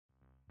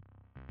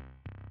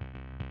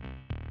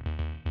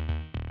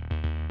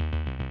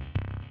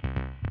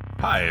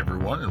Hi,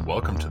 everyone, and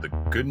welcome to the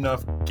Good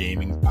Enough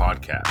Gaming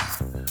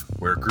Podcast,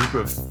 where a group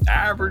of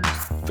average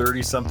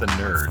 30-something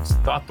nerds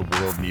thought the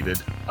world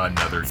needed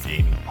another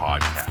gaming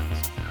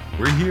podcast.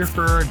 We're here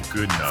for a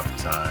good enough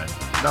time,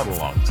 not a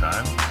long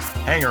time.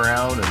 Hang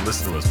around and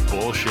listen to us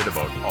bullshit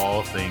about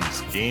all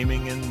things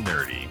gaming and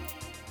nerdy.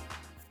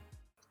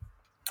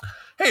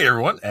 Hey,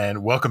 everyone,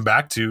 and welcome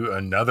back to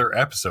another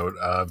episode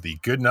of the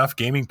Good Enough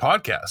Gaming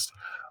Podcast.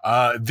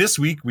 This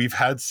week, we've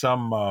had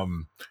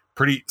some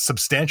pretty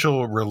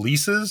substantial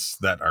releases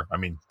that are,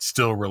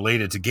 still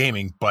related to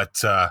gaming,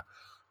 but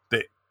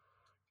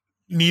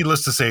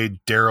needless to say,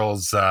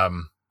 Daryl's,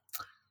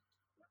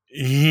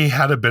 he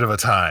had a bit of a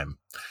time.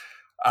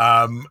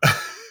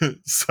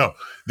 So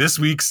this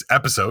week's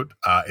episode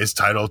is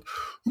titled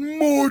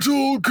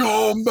Mortal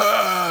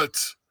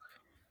Kombat.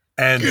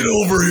 And get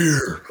over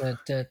here.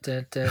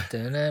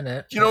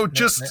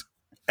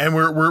 And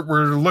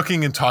we're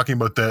looking and talking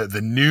about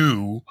the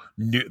new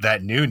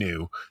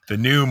Mortal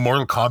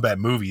Kombat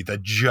movie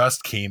that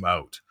just came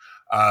out.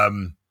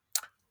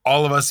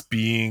 All of us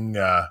being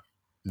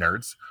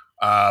nerds,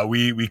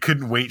 we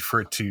couldn't wait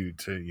for it to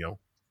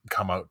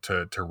come out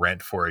to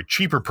rent for a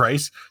cheaper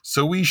price,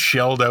 so we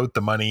shelled out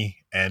the money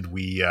and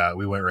we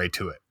went right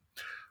to it.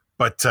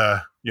 But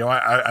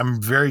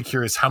I'm very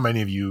curious how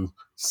many of you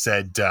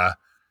said the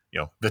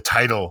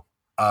title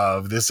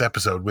of this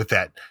episode with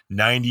that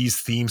 90s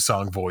theme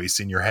song voice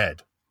in your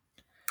head.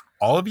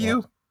 All of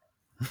you?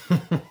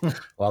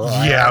 Well,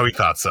 yeah, we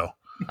thought so.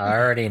 I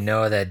already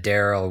know that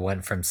Daryl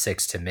went from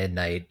 6 to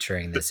midnight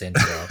during this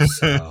intro.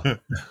 So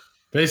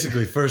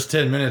basically, first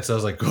 10 minutes, I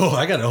was like, "Oh,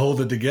 I got to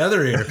hold it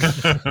together here."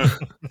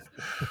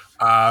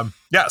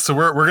 So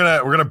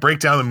we're gonna break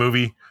down the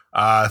movie,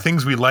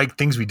 things we liked,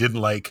 things we didn't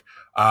like.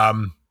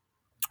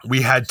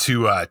 We had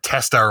to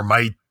test our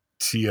mighty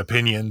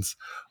opinions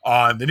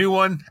on the new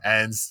one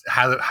and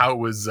how it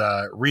was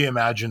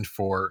reimagined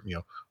for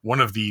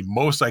one of the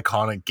most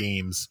iconic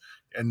games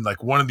and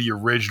like one of the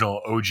original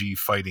OG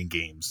fighting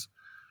games.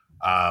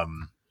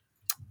 And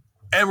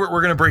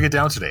we're gonna break it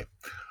down today.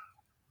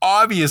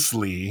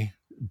 Obviously,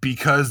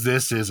 because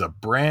this is a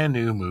brand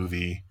new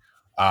movie,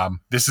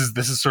 this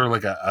is sort of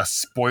like a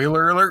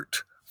spoiler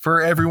alert for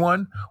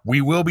everyone.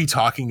 We will be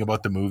talking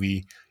about the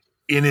movie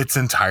in its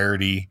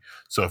entirety.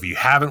 So if you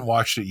haven't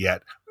watched it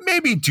yet,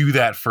 maybe do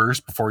that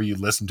first before you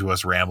listen to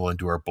us ramble and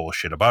do our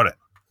bullshit about it.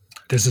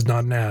 This is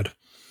not an ad.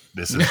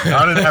 This is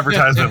not an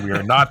advertisement. We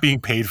are not being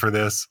paid for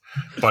this.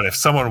 But if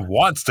someone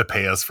wants to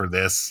pay us for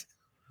this,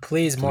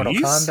 please. Mortal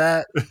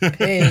Kombat,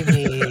 pay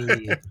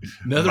me.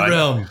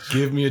 Realm,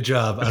 give me a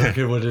job. I don't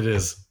care what it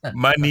is.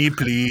 Money,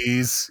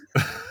 please.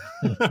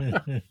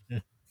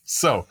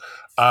 So,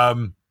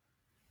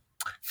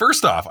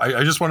 first off,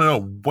 I just want to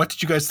know, what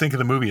did you guys think of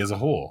the movie as a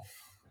whole?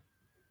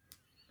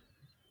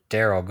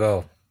 Daryl,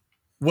 go.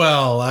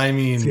 Well,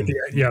 let's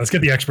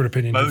get the expert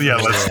opinion.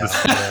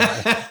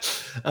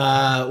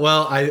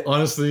 Well, I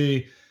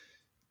honestly,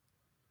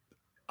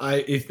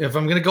 if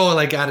I'm gonna go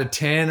like out of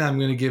 10, I'm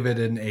gonna give it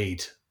an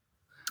 8.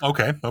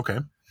 Okay.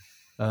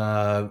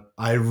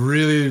 I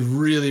really,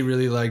 really,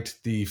 really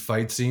liked the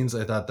fight scenes.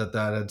 I thought that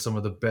had some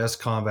of the best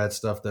combat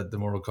stuff that the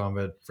Mortal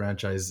Kombat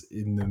franchise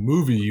in the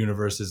movie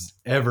universe has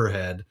ever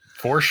had.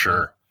 For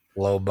sure.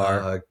 Low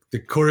bar. The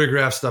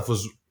choreographed stuff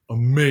was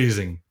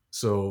amazing.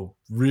 So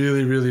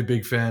really, really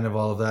big fan of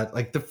all of that.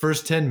 Like the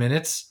first 10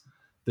 minutes,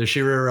 the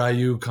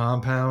Shiryu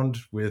compound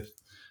with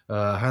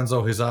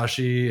Hanzo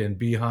Hisashi and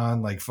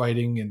Bihan like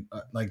fighting and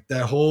like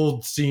that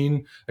whole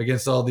scene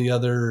against all the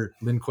other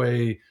Lin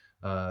Kuei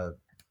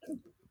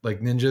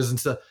like ninjas and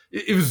stuff.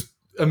 It was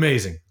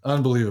amazing,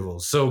 unbelievable,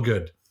 so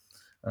good.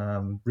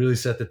 Really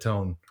set the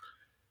tone.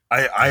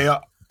 I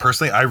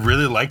personally, I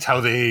really liked how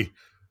they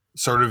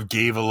sort of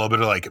gave a little bit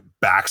of like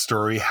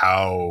backstory,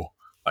 how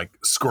like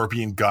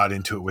Scorpion got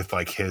into it with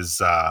like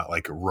his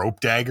like rope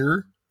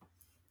dagger.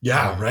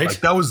 Yeah, right. Like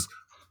that was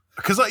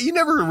because like, you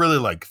never really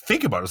like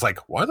think about it. It's like,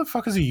 why the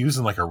fuck is he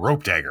using like a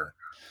rope dagger?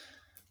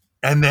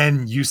 And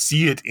then you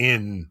see it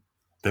in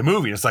the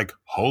movie. And it's like,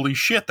 holy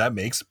shit, that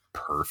makes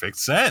perfect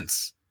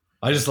sense.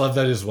 I just love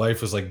that his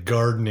wife was like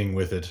gardening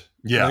with it.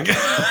 Yeah.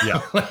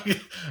 Yeah.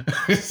 Like,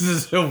 this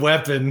is a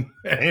weapon.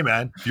 Hey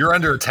man, if you're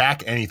under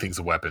attack, anything's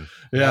a weapon.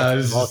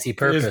 Yeah.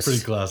 Multi-purpose. It's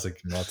pretty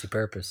classic.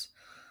 Multi-purpose.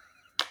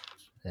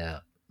 Yeah.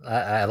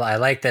 I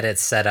like that it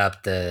set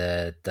up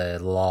the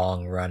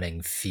long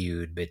running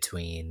feud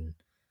between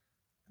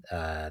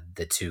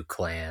the two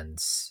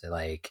clans.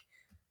 Like,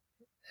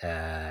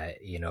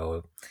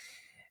 you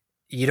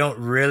don't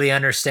really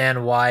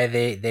understand why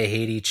they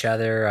hate each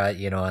other,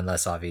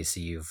 unless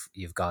obviously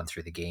you've gone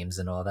through the games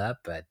and all that.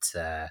 But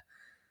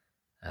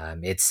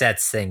it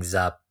sets things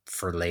up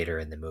for later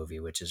in the movie,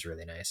 which is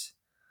really nice.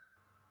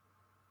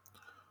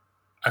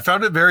 I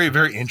found it very,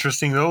 very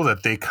interesting though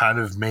that they kind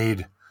of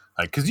made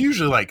like, because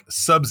usually like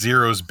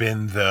Sub-Zero's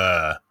been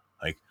the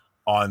like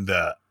on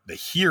the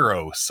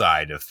hero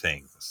side of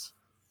things,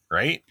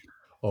 right?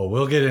 Oh,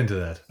 we'll get into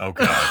that. Oh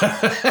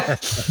God.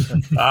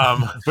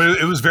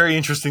 But it was very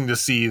interesting to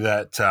see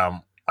that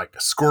like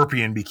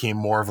Scorpion became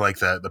more of like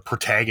the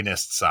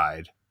protagonist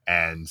side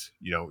and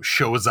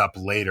shows up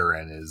later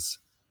and is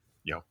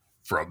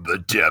from the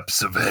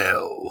depths of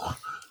hell,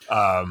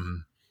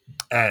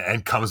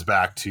 and comes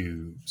back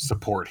to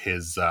support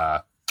his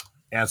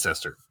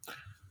ancestor.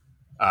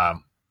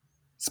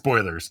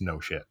 Spoilers, no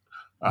shit.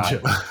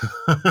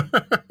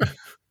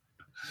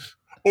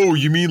 Oh,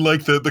 you mean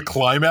like the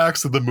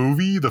climax of the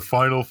movie, the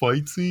final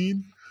fight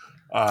scene?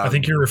 I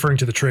think you're referring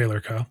to the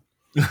trailer, Kyle.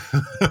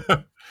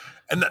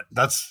 And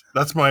that's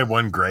my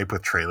one gripe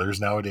with trailers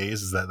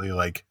nowadays, is that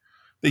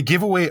they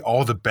give away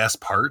all the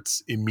best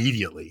parts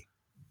immediately.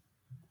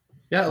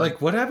 Yeah,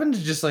 like what happened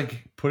to just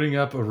like putting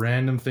up a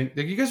random thing?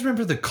 Like, you guys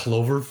remember the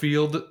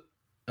Cloverfield?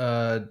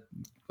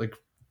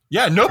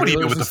 Yeah, nobody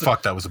knew what the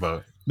fuck that was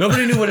about.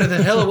 Nobody knew what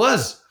the hell it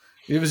was.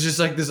 It was just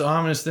like this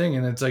ominous thing,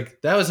 and it's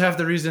like that was half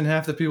the reason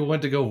half the people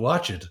went to go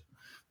watch it.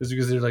 Is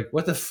because they're like,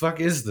 "What the fuck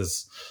is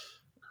this?"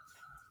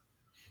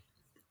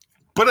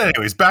 But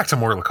anyways, back to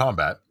Mortal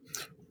Kombat.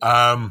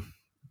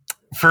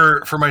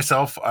 For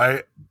myself,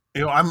 I'm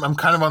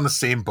kind of on the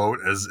same boat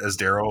as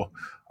Daryl.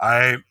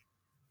 I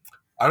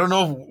don't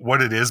know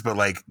what it is, but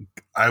like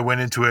I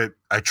went into it.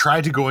 I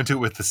tried to go into it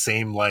with the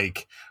same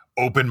like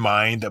open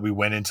mind that we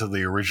went into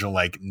the original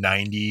like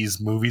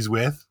 90s movies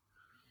with.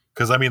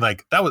 Because I mean,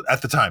 like that was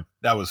at the time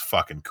that was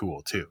fucking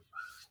cool too.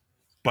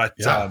 But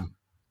I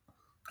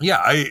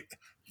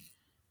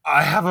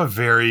have a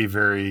very,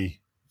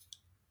 very,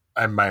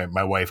 and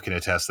my wife can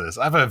attest to this.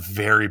 I have a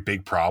very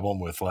big problem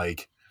with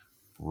like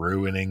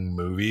ruining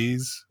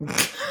movies.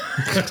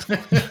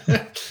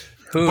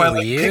 Who by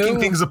like you?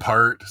 picking things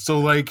apart. So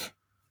like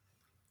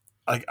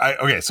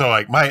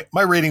my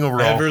rating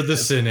overall. Ever the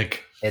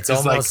cynic. It's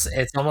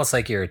almost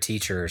like you're a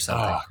teacher or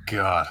something. Oh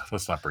God,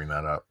 let's not bring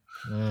that up.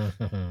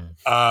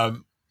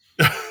 Mm-hmm.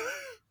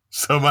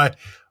 So my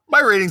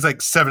rating's like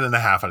 7.5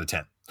 out of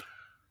 10.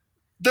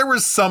 There were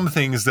some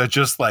things that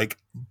just like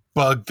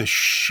bugged the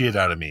shit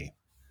out of me.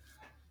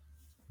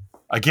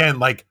 Again,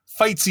 like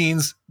fight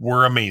scenes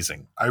were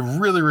amazing. I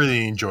really,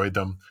 really enjoyed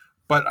them,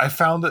 but I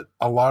found that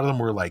a lot of them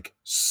were like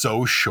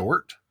so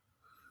short.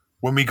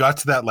 When we got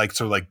to that like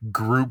sort of like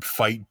group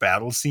fight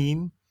battle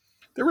scene,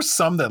 there were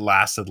some that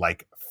lasted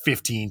like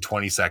 15,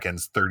 20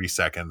 seconds, 30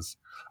 seconds.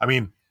 I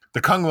mean, the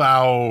Kung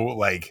Lao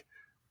like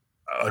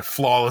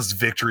flawless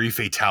victory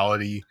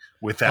fatality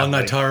with that on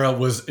Natara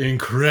was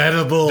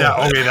incredible.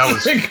 Yeah, okay, that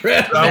was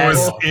incredible. That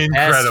was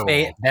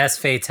incredible. Best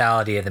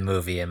fatality of the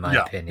movie, in my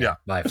opinion,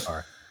 by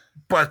far.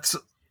 But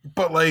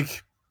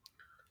like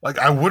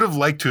I would have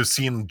liked to have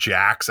seen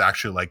Jax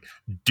actually like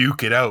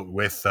duke it out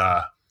with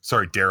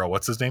Daryl,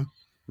 what's his name?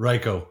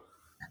 Ryko.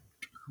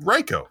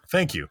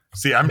 Thank you.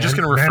 See, I'm just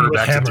going to refer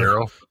back to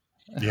Daryl.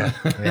 Yeah,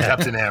 Yeah.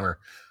 Captain Hammer.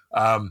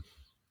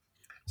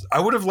 I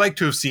would have liked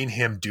to have seen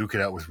him duke it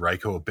out with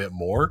Ryko a bit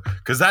more,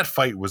 because that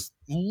fight was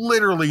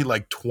literally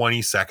like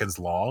 20 seconds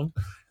long,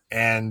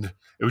 and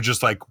it was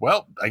just like,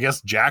 well, I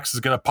guess Jax is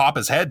going to pop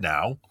his head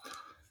now.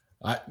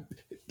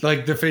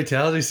 Like the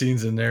fatality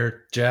scenes in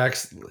there,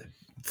 Jax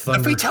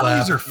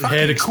fatalities are fucking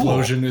head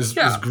explosion cool. is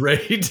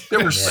great. They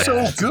were so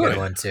that's a good.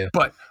 one too.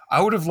 But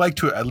I would have liked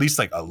to at least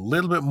like a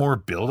little bit more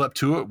build up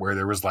to it, where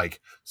there was like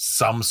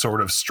some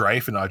sort of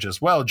strife and not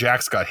just, well,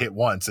 Jax got hit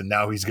once and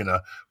now he's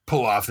gonna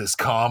pull off this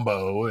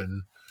combo,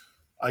 and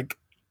like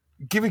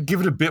give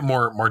it a bit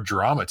more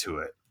drama to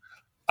it.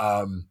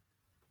 On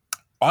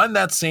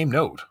that same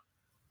note,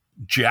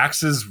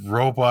 Jax's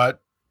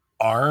robot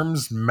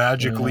arms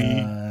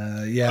magically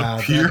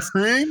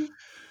appearing.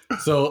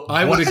 So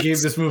I would have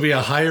gave this movie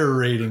a higher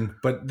rating,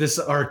 but this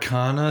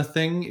Arcana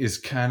thing is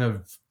kind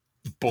of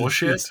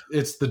bullshit.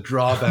 It's the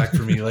drawback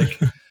for me. Like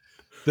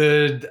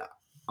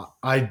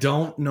I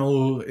don't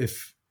know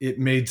if it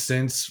made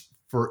sense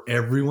for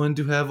everyone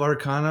to have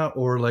Arcana,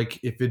 or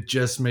like if it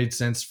just made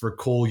sense for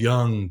Cole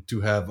Young to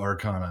have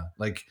Arcana.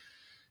 Like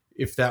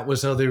if that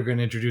was how they were going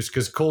to introduce,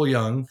 because Cole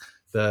Young,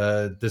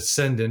 the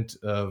descendant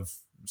of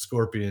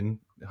Scorpion,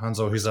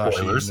 Hanzo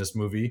Hisashi in this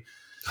movie,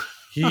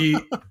 he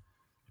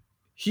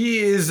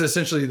is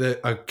essentially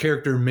a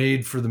character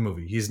made for the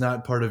movie. He's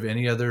not part of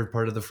any other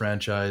part of the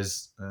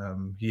franchise.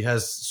 He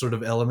has sort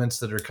of elements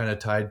that are kind of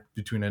tied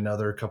between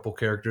another couple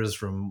characters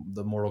from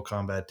the Mortal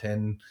Kombat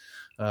 10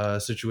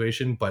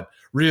 situation, but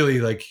really,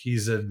 like,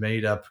 he's a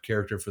made up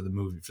character for the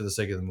movie, for the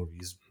sake of the movie.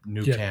 He's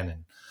new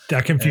canon.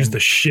 That confused the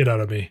shit out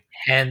of me.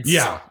 Hence,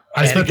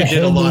 I spent the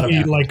whole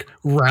movie like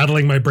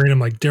rattling my brain. I'm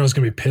like, Daryl's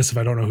gonna be pissed if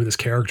I don't know who this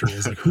character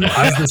is. Like, who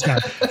is this guy?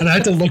 And I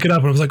had to look it up,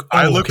 and I was like,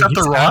 I looked up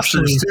the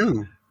rosters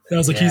too. I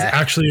was like, he's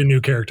actually a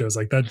new character. I was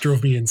like, that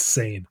drove me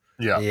insane.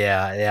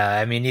 Yeah.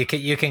 I mean, you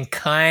can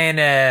kind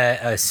of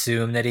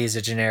assume that he's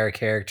a generic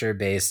character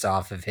based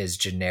off of his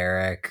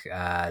generic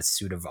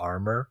suit of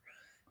armor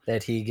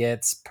that he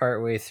gets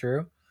partway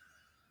through.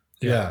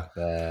 Yeah.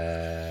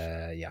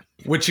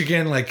 Which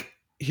again, like,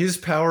 his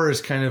power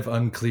is kind of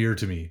unclear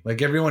to me.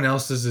 Like everyone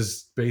else's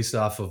is based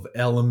off of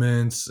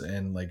elements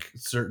and like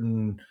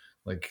certain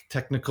like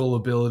technical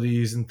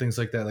abilities and things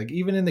like that. Like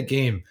even in the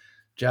game,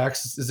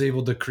 Jax is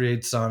able to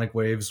create sonic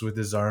waves with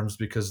his arms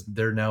because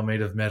they're now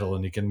made of metal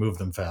and he can move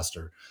them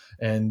faster.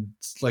 And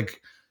like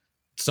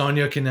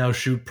Sonya can now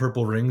shoot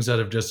purple rings out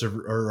of just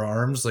her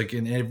arms, like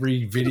in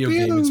every video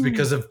game. It's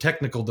because of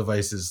technical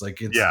devices.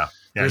 Like it's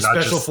they're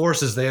special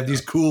forces. They have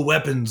these cool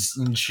weapons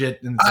and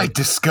shit. And I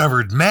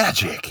discovered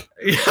magic.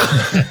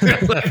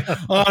 Like,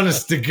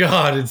 honest to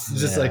God, it's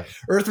just like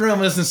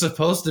Earthrealm isn't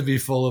supposed to be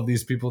full of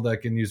these people that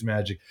can use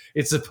magic.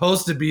 It's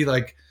supposed to be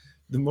like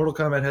the Mortal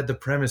Kombat had the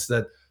premise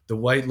that the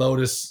White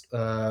Lotus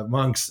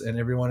monks and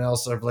everyone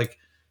else are like,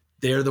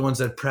 they're the ones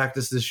that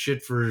practice this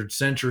shit for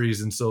centuries.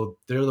 And so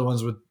they're the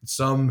ones with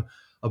some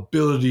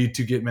ability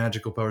to get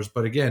magical powers.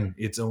 But again,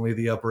 it's only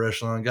the upper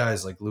echelon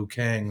guys like Liu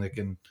Kang that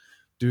can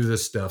do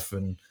this stuff.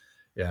 And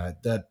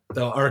that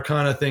the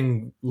Arcana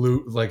thing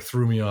like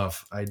threw me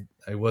off. I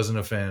wasn't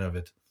a fan of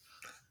it.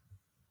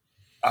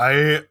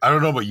 I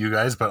don't know about you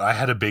guys, but I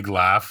had a big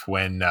laugh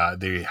when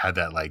they had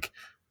that, like,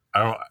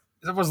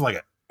 it wasn't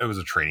like it was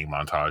a training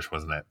montage,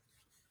 wasn't it?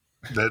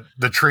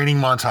 The training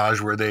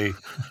montage where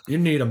you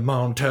need a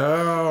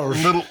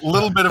montage,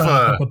 little bit of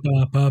a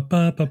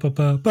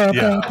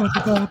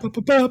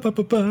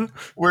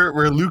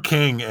where Liu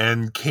Kang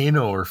and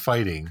Kano are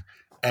fighting,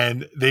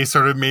 and they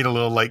sort of made a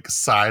little like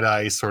side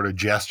eye sort of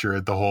gesture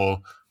at the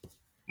whole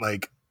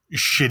like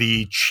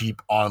shitty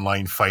cheap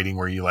online fighting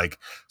where you like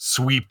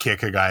sweep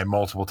kick a guy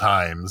multiple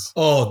times.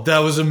 Oh, that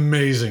was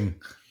amazing.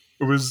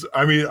 It was.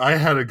 I mean, I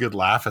had a good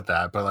laugh at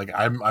that, but like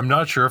I'm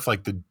not sure if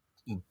like the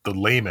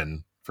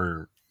layman,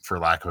 for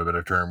lack of a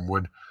better term,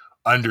 would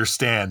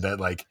understand that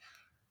like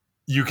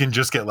you can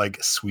just get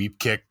like sweep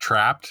kick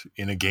trapped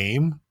in a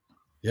game.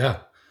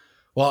 Yeah.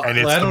 Well, and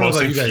it's I don't the most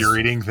know about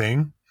infuriating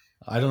thing.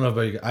 I don't know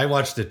about you. I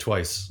watched it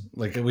twice.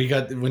 Like we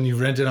got, when you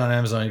rent it on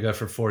Amazon, you got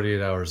for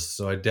 48 hours.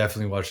 So I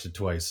definitely watched it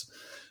twice.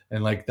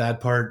 And like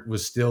that part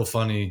was still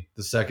funny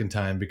the second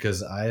time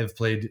because I have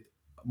played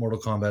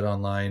Mortal Kombat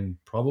Online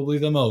probably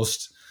the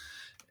most.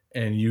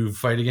 And you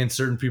fight against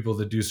certain people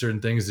that do certain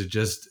things that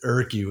just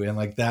irk you. And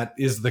like that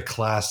is the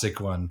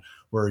classic one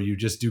where you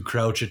just do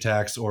crouch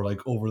attacks or like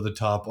over the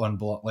top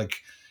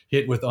like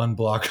hit with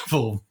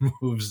unblockable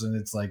moves. And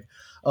it's like,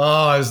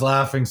 oh, I was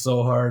laughing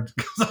so hard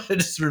because I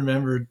just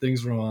remembered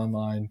things from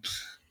online.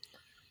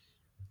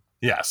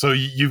 Yeah, so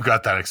you've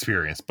got that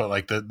experience, but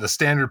like the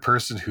standard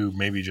person who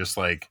maybe just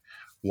like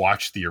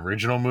watched the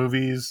original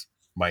movies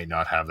might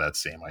not have that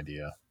same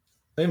idea.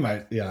 They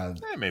might, yeah.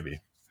 Maybe.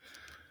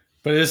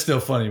 But it's still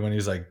funny when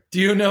he's like,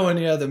 "Do you know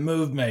any other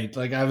move, mate?"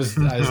 Like I was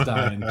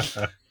dying.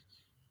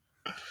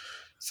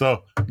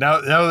 So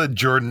now that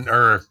Jordan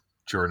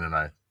and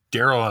I,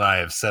 Daryl and I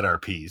have said our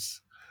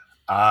piece.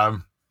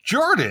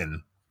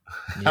 Jordan,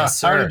 yes,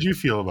 sir. How did you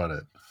feel about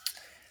it?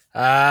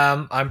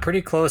 I'm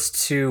pretty close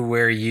to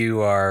where you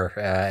are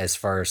as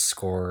far as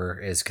score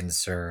is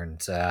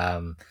concerned.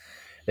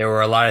 There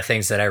were a lot of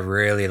things that I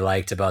really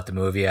liked about the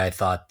movie. I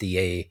thought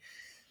the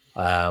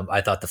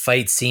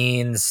fight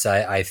scenes,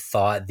 I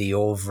thought the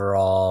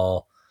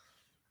overall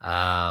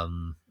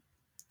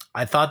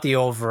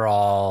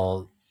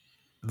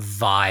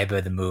vibe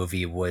of the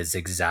movie was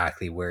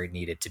exactly where it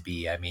needed to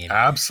be. I mean,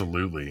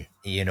 absolutely.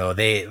 You know,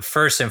 they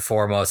first and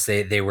foremost,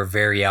 they were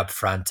very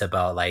upfront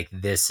about like,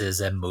 this is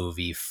a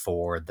movie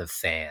for the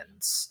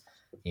fans.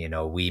 You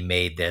know, we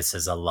made this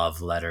as a love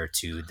letter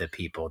to the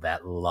people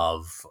that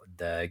love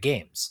the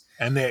games.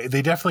 And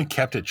they definitely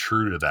kept it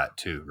true to that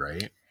too,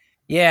 right?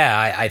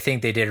 Yeah, I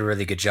think they did a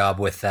really good job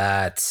with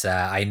that.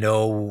 I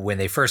know when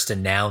they first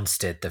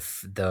announced it,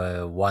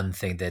 the one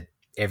thing that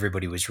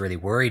everybody was really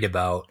worried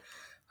about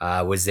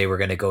was they were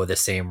going to go the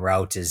same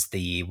route as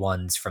the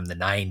ones from the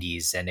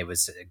 90s, and it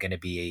was going to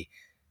be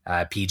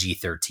a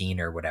PG-13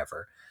 or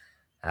whatever.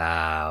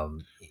 Yeah,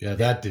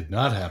 that did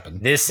not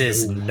happen. This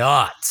is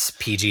not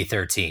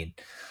PG-13.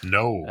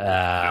 No.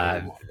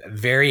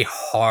 Very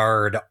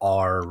hard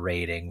R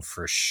rating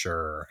for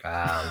sure.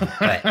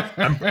 But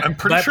I'm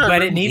pretty sure.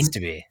 But it needs to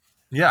be.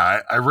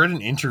 Yeah, I read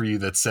an interview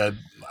that said,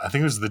 I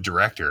think it was the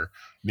director.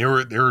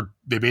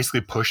 They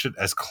basically pushed it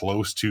as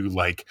close to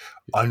like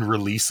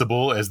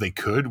unreleasable as they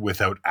could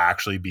without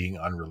actually being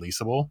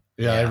unreleasable.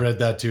 Yeah, I read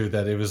that too.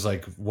 That it was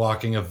like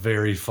walking a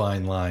very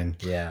fine line.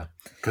 Yeah,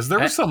 because there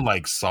was some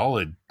like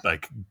solid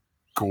like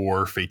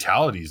gore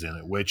fatalities in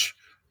it, which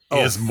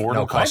is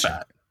Mortal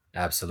Kombat.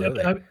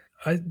 Absolutely. Yeah,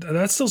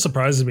 that still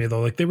surprises me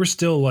though. Like they were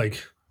still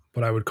like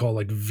what I would call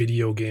like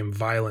video game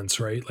violence,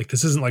 right? Like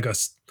this isn't like a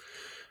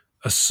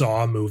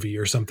Saw movie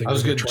or something. I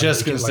was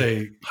just going to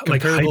say,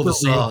 comparable to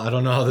Saw, I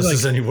don't know how this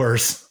is any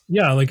worse.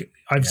 Yeah, like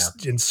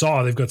in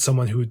Saw, they've got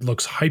someone who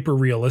looks hyper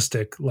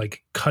realistic,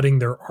 like cutting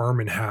their arm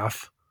in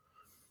half.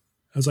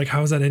 I was like,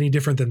 how is that any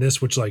different than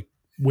this? Which, like,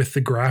 with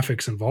the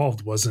graphics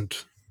involved,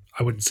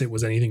 I wouldn't say it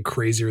was anything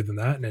crazier than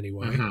that in any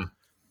way. Mm-hmm.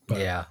 But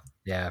yeah,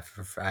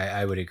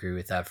 I would agree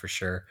with that for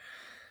sure.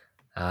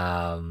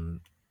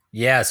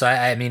 Yeah, so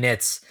I mean,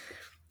 it's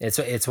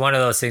one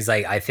of those things.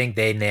 Like I think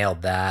they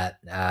nailed that.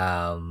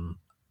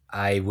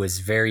 I was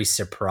very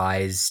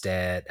surprised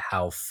at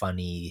how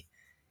funny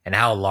and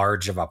how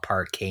large of a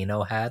part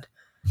Kano had.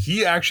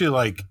 He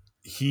actually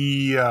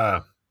he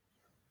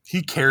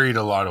carried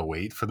a lot of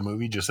weight for the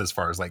movie, just as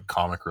far as like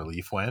comic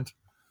relief went.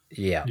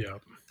 Yeah.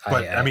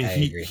 But I mean,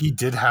 he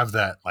did have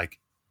that like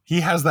he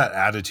has that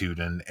attitude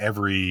in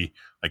every,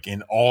 like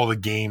in all the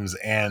games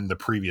and the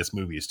previous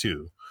movies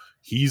too.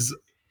 He's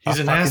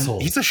an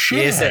asshole. He's a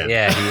He is shithead.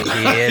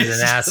 he is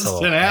He's an just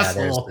asshole. an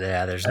asshole.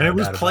 There's And no it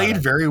was doubt about played it.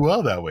 very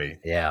well that way.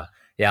 Yeah.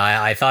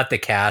 I thought the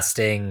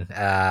casting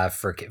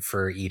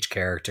for each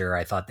character,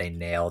 I thought they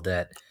nailed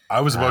it.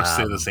 I was about to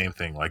say the same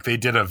thing. Like they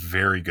did a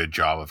very good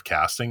job of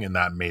casting, and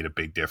that made a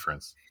big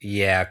difference.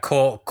 Yeah,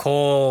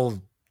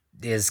 Cole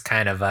is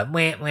kind of a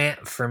wah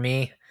for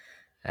me,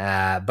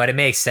 but it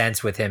makes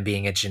sense with him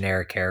being a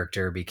generic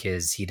character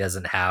because he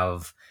doesn't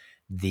have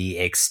the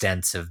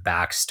extensive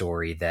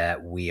backstory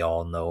that we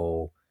all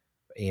know,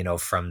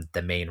 from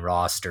the main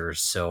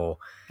rosters. So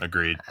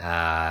Agreed.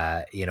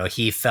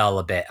 he fell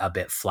a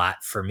bit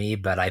flat for me,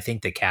 but I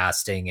think the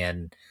casting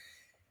and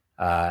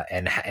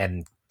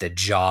the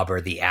job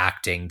or the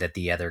acting that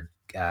the other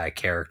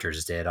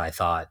characters did, I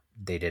thought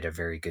they did a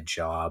very good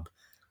job.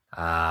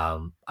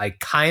 I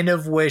kind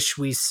of wish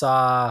we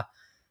saw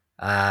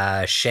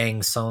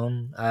Shang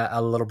Tsung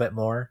a little bit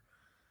more.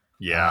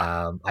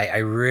 Yeah. I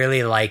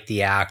really like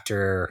the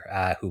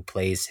actor who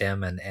plays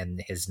him,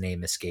 and his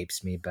name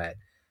escapes me, but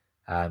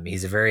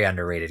he's a very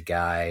underrated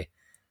guy.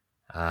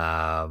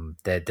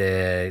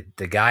 The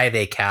guy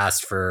they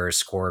cast for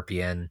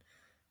Scorpion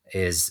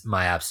is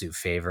my absolute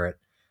favorite.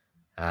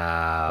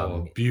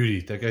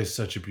 Beauty. That guy's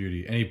such a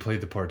beauty. And he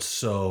played the part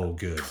so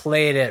good.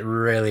 Played it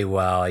really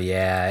well.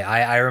 Yeah.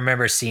 I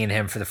remember seeing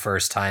him for the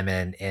first time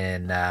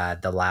in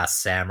The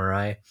Last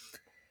Samurai.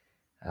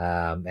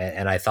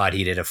 And I thought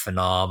he did a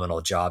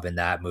phenomenal job in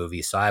that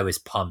movie. So I was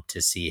pumped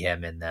to see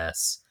him in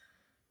this.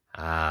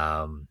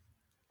 I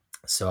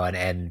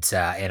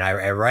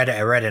read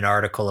an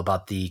article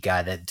about the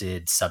guy that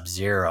did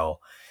Sub-Zero,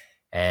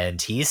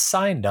 and he's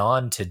signed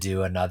on to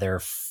do another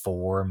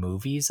 4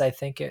 movies, I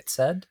think it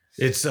said.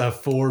 It's a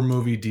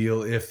 4-movie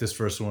deal if this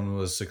first one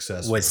was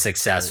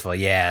successful.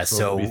 Yeah. So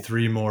So it'll be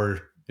 3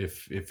 more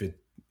if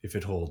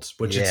it holds.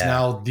 Which it's Yeah.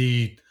 now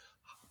the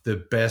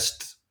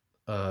best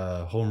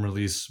home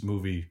release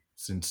movie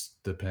since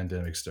the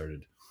pandemic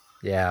started.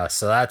 yeah,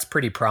 so that's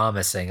pretty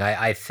promising.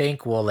 I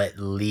think we'll at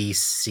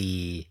least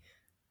see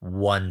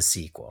 1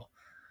 sequel.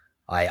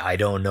 I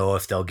don't know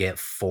if they'll get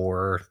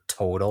 4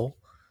 total.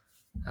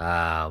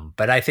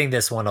 But I think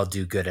this one will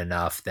do good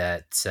enough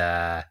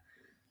that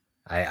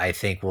I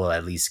think we'll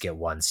at least get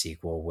 1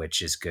 sequel,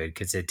 which is good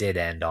because it did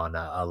end on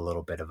a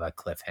little bit of a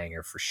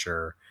cliffhanger for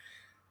sure.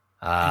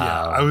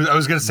 I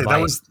was going to say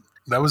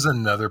that was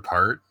another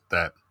part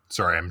that.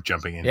 Sorry, I'm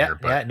jumping in here,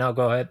 but no,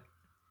 go ahead.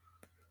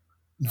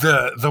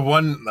 The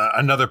one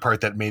another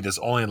part that made this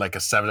only like a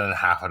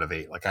 7.5 out of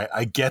 8. Like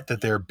I get that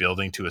they're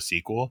building to a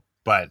sequel,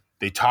 but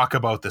they talk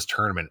about this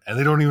tournament and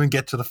they don't even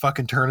get to the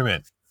fucking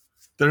tournament.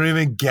 They don't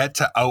even get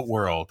to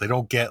Outworld. They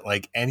don't get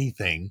like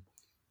anything.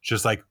 It's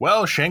just like,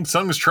 well, Shang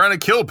Tsung's trying to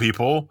kill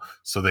people,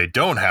 so they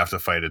don't have to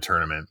fight a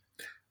tournament.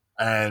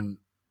 And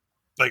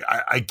like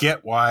I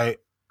get what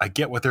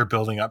they're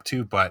building up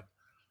to, but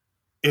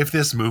if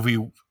this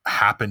movie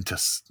happened to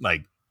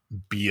like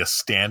be a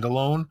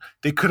standalone,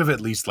 they could have at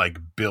least like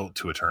built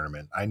to a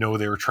tournament. I know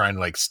they were trying to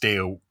like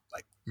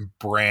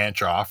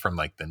branch off from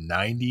like the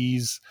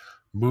 90s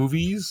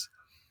movies,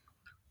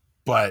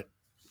 but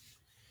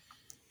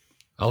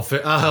I'll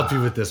help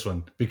you with this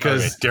one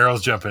because okay,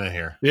 Daryl's jumping in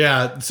here.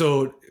 Yeah,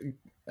 so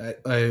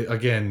I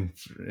again,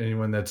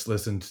 anyone that's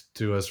listened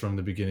to us from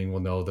the beginning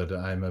will know that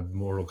I'm a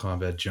Mortal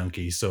Kombat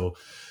junkie. So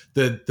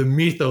the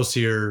mythos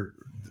here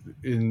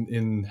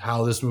in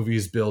how this movie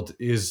is built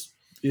is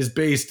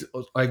based.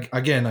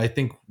 Again, I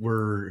think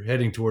we're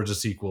heading towards a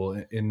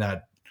sequel in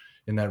that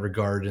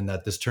regard, in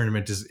that this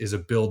tournament is a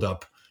build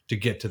up to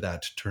get to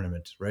that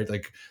tournament, right?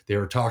 Like they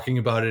were talking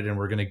about it, and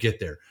we're going to get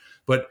there,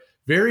 but.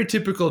 Very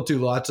typical to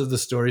lots of the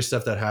story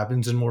stuff that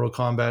happens in Mortal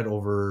Kombat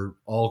over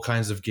all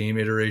kinds of game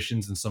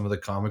iterations and some of the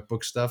comic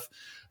book stuff.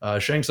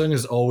 Shang Tsung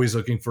is always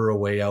looking for a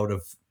way out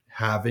of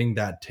having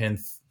that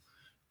 10th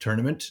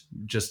tournament.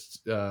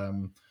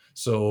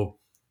 So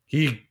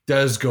he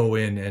does go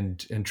in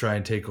and try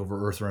and take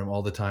over Earthrealm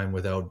all the time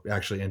without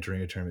actually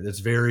entering a tournament. It's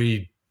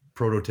very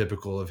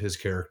prototypical of his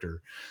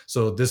character.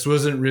 So this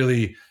wasn't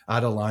really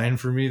out of line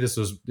for me.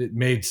 It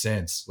made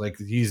sense. Like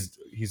he's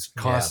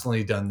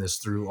constantly done this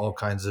through all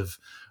kinds of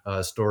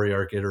story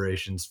arc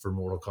iterations for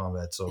Mortal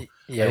Kombat. So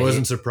I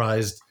wasn't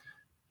surprised.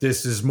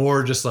 This is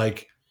more just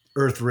like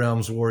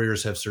Earthrealm's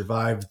warriors have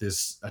survived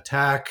this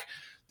attack.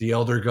 The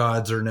Elder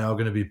Gods are now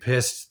going to be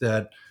pissed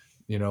that,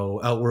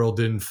 Outworld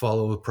didn't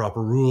follow the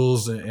proper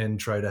rules and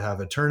try to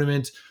have a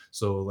tournament.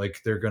 So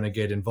like they're going to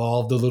get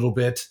involved a little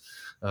bit.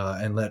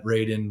 And let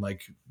Raiden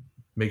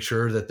make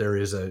sure that there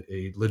is a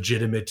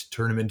legitimate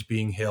tournament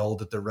being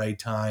held at the right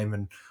time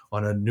and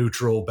on a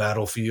neutral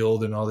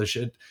battlefield and all this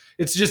shit.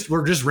 It's just,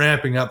 we're just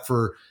ramping up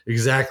for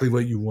exactly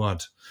what you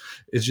want.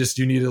 It's just,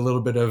 you need a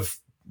little bit of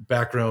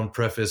background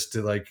preface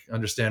to like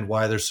understand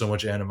why there's so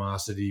much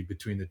animosity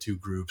between the two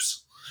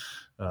groups,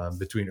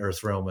 between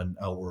Earthrealm and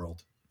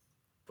Outworld.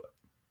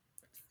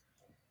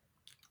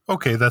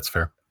 Okay, that's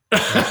fair.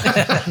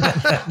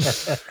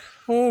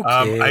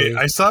 Okay.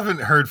 I still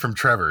haven't heard from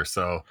Trevor,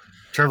 so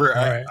Trevor,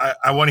 All right.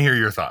 I want to hear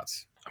your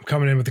thoughts. I'm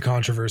coming in with the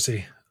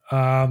controversy.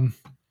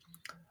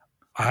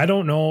 I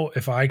don't know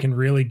if I can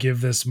really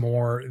give this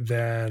more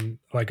than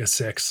like a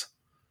 6.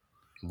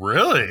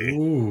 Really?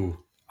 Ooh.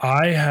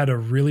 I had a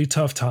really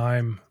tough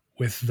time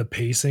with the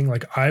pacing.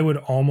 Like, I would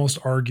almost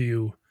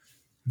argue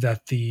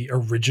that the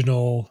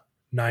original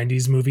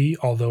 90s movie,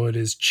 although it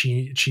is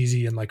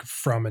cheesy and like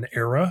from an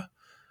era,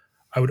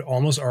 I would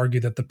almost argue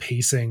that the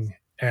pacing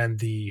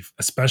and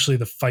especially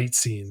the fight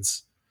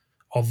scenes,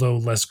 although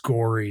less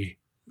gory,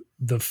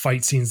 the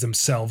fight scenes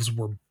themselves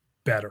were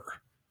better.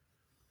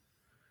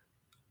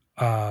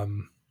 I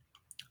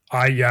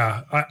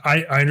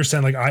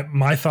understand. Like,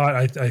 my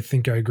thought, I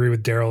think I agree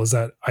with Daryl, is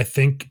that I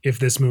think if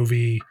this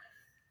movie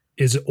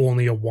is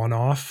only a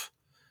one-off,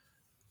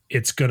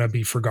 it's gonna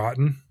be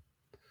forgotten.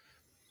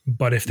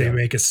 But if they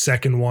make a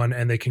second one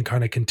and they can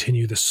kind of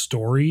continue the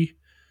story,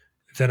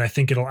 then I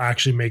think it'll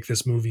actually make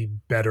this movie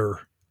better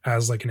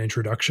as like an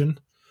introduction.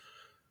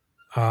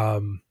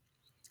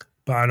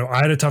 But I know I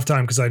had a tough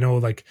time because I know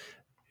like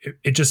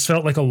it just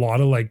felt like a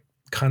lot of like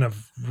kind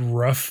of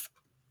rough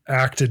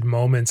acted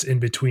moments in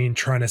between,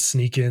 trying to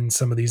sneak in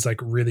some of these like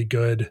really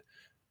good,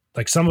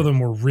 like some of them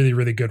were really,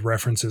 really good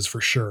references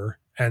for sure,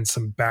 and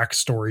some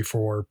backstory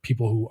for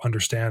people who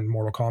understand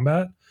Mortal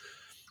Kombat.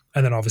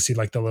 And then obviously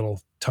like the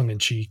little tongue in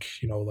cheek,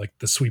 you know, like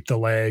the sweep the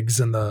legs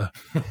and the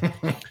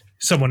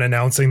someone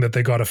announcing that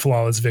they got a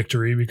flawless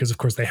victory, because of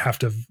course they have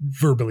to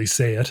verbally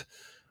say it,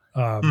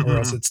 or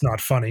else it's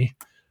not funny.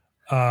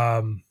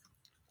 Kano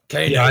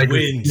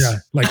wins. Yeah,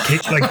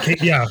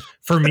 yeah.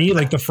 For me,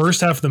 like the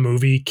first half of the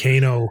movie,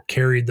 Kano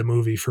carried the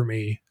movie for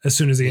me. As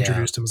soon as they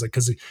introduced him, it was like,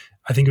 because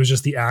I think it was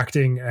just the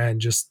acting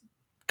and just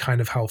kind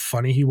of how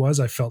funny he was.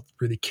 I felt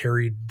really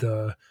carried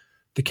the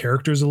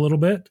characters a little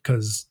bit,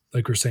 because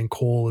like we're saying,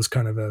 Cole is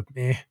kind of a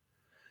meh.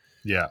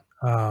 Yeah.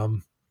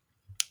 And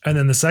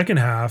then the second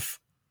half,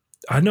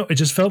 I know it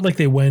just felt like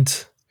they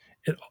went.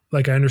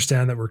 Like, I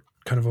understand that we're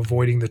kind of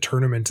avoiding the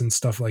tournament and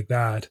stuff like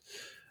that,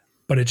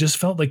 but it just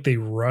felt like they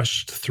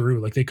rushed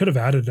through. Like, they could have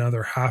added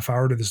another half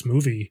hour to this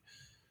movie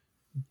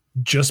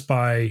just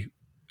by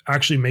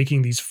actually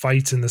making these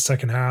fights in the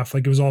second half.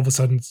 Like, it was all of a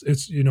sudden,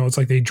 it's, you know, it's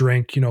like they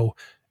drank, you know,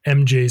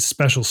 MJ's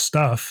special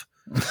stuff.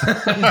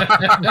 Because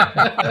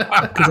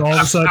all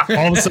of a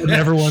sudden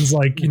everyone's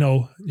like, you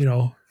know,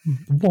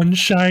 one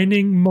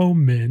shining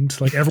moment.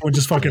 Like, everyone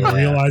just fucking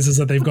realizes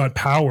that they've got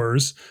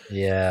powers.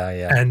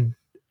 Yeah.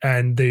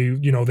 And they,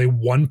 you know, they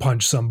one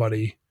punch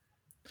somebody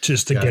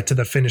just to get to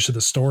the finish of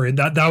the story. And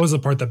that was the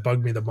part that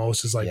bugged me the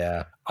most, is like,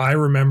 I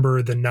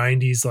remember the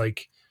 90s,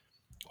 like,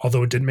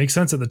 although it didn't make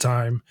sense at the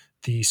time,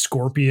 the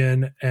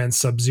Scorpion and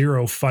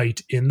Sub-Zero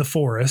fight in the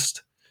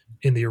forest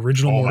in the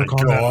original Mortal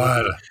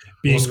Kombat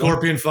movie. Well,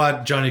 Scorpion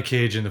fought Johnny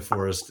Cage in the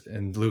forest,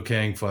 and Liu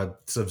Kang fought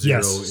Sub-Zero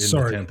in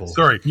the temple.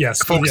 Sorry.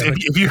 Yes. Folks,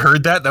 if you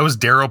heard that was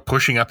Daryl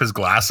pushing up his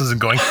glasses and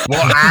going,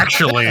 well,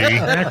 actually.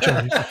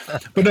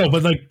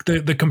 But like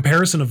the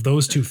comparison of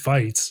those two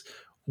fights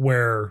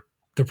where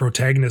the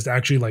protagonist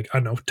actually, like, I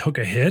don't know, took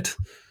a hit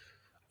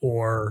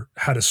or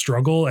had a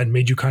struggle and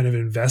made you kind of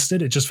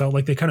invested, it just felt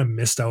like they kind of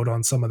missed out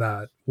on some of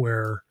that,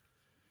 where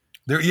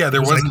there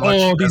wasn't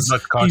like,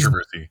 much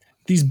controversy.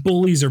 These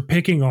bullies are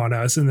picking on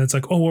us, and it's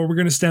like, oh, well, we're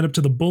going to stand up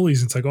to the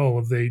bullies. And it's like, oh,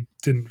 well, they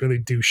didn't really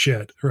do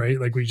shit, right?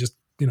 Like, we just,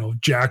 you know,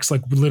 Jax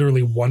like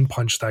literally one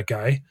punched that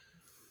guy.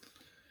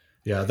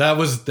 Yeah, that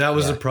was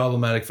a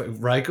problematic fight.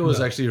 Raiko is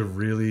actually a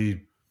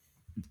really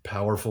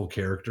powerful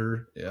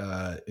character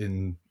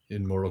in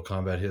Mortal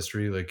Kombat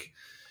history, like,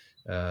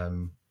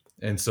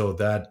 and so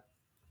that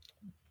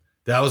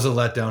was a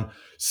letdown.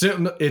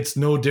 So it's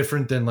no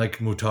different than like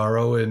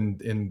Mutaro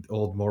in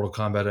old Mortal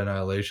Kombat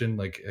Annihilation.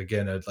 Like,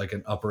 again, like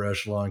an upper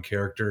echelon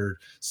character,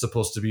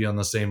 supposed to be on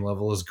the same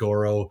level as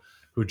Goro,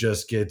 who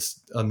just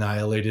gets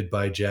annihilated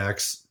by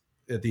Jax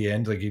at the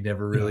end. Like, he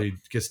never really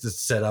gets to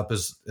set up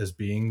as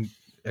being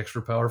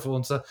extra powerful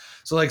and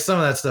stuff. So like, some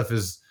of that stuff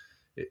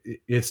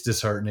it's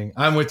disheartening.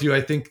 I'm with you. I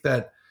think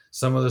that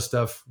some of the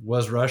stuff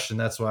was rushed, and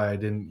that's why I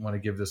didn't want to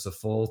give this a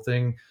full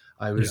thing.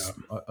 I was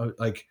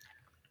like,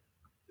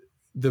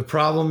 the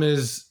problem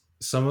is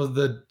some of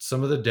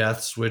the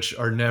deaths, which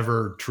are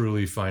never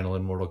truly final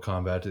in Mortal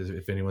Kombat,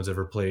 if anyone's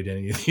ever played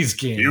any of these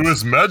games. He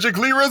was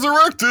magically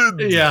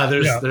resurrected. Yeah,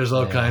 there's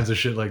all kinds of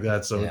shit like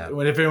that. So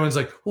if everyone's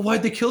like, well,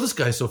 why'd they kill this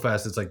guy so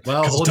fast? It's like,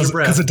 well, hold your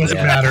breath. Because it doesn't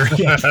matter.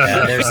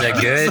 There's a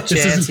good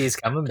chance he's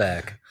coming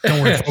back.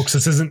 Don't worry, folks.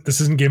 This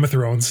isn't Game of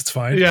Thrones. It's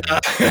fine. Yeah.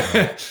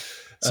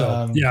 So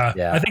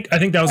I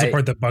think that was the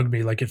part that bugged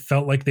me. Like, it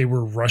felt like they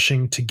were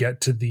rushing to get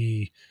to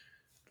the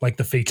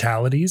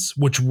fatalities,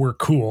 which were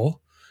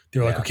cool.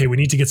 They were like, okay, we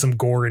need to get some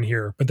gore in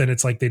here. But then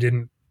it's like they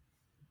didn't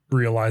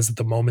realize that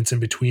the moments in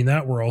between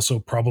that were also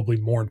probably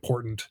more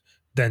important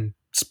than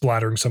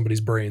splattering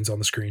somebody's brains on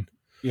the screen.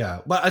 Yeah,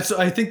 but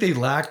I think they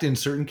lacked in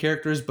certain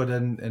characters, but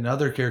in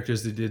other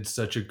characters, they did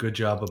such a good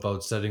job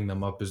about setting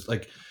them up. As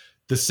like,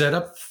 the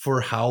setup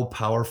for how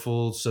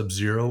powerful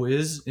Sub-Zero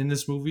is in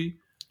this movie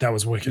That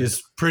was wicked.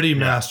 is pretty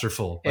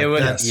masterful. It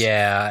Like, was,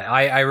 yeah.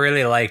 I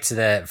really liked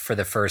that for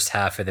the first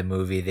half of the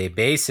movie. They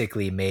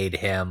basically made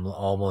him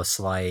almost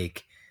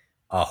like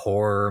a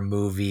horror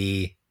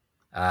movie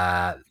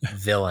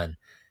villain.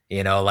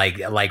 You know,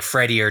 like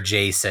Freddy or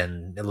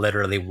Jason,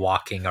 literally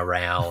walking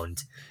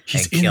around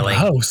He's and in killing. the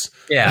house.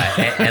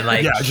 Yeah, and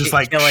like just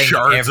like killing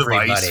shards of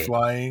everybody. ice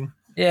flying.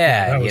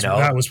 Yeah,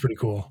 that was pretty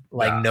cool.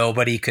 like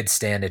nobody could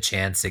stand a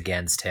chance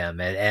against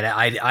him, and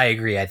I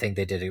agree. I think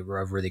they did a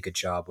really good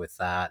job with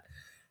that.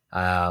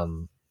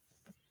 And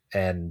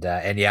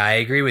yeah, I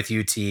agree with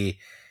you, T,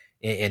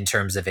 in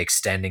terms of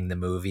extending the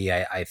movie.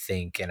 I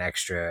think an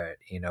extra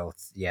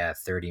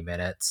 30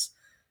 minutes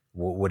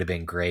would have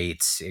been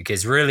great,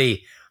 because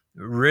really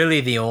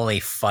the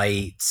only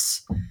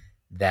fights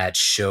that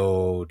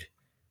showed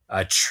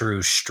a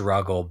true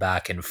struggle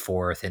back and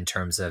forth in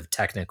terms of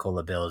technical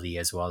ability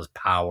as well as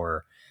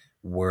power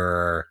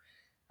were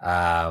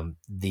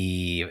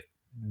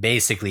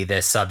basically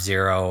the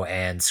Sub-Zero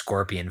and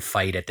Scorpion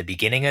fight at the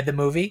beginning of the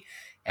movie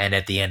and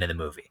at the end of the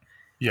movie.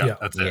 Yeah.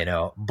 That's it. You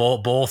know,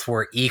 both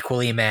were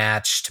equally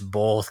matched,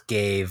 both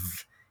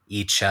gave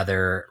each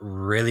other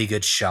really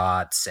good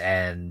shots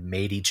and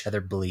made each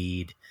other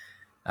bleed.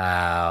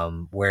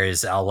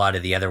 Whereas a lot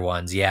of the other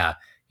ones,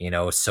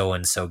 so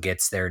and so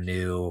gets their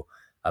new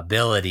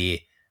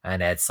ability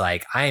and it's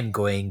like, I'm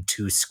going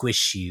to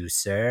squish you,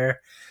 sir,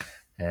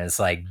 and it's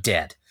like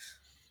dead.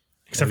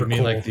 Except for you mean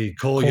Cole. like the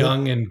Cole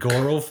Young and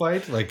Goro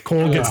fight? Like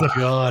Cole gets the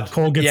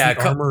Yeah,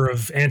 armor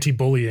of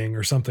anti-bullying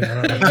or something.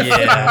 I don't know.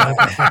 Yeah.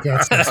 I think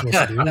that's what it's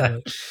supposed to do.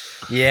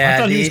 But Yeah, I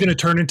thought he was going to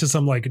turn into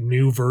some like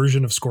new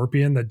version of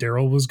Scorpion that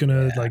Daryl was going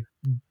to like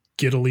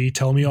giddily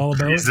tell me all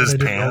about. Freeze that his I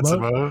didn't know pants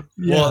about. about.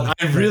 Well,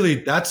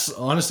 that's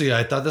honestly,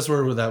 I thought that's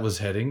where that was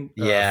heading.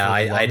 Yeah, for the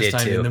I did longest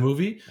time too. in the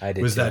movie. I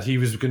did was too. that he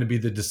was going to be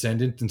the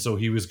descendant, and so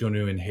he was going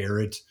to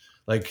inherit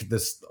like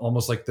this,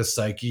 almost like the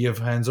psyche of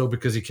Hanzo,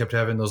 because he kept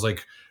having those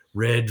like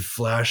red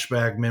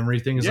flashback memory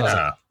things. I was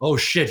like, oh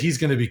shit, he's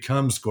going to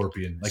become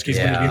Scorpion. Like he's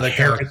going to be like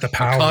Inherit the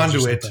powers or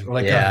conduit. something.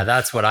 Like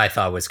that's what I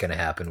thought was going to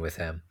happen with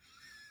him.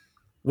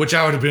 which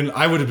I would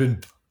have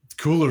been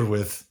cooler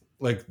with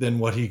like than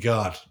what he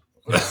got.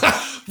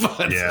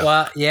 But, Yeah.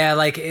 Well, yeah,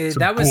 like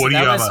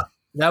Boriyama.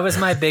 that was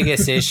my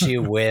biggest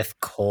issue with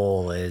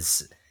Cole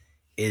is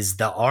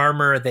the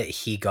armor that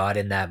he got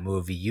in that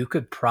movie. You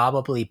could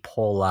probably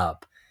pull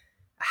up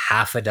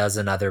half a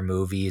dozen other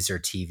movies or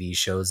TV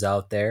shows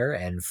out there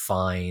and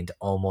find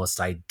almost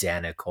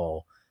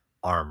identical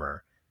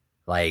armor,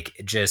 like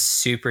just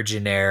super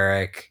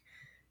generic.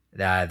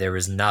 There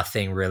was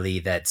nothing really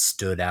that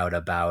stood out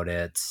about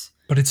it.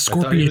 But it's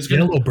Scorpion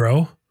yellow,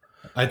 bro.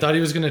 I thought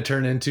he was going to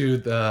turn into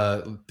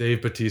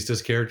Dave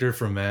Bautista's character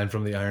from Man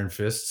from the Iron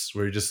Fists,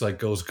 where he just like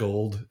goes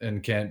gold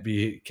and can't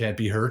be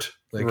hurt.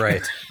 Like,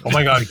 Right. Oh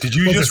my god! Did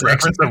you just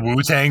reference the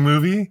Wu-Tang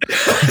movie?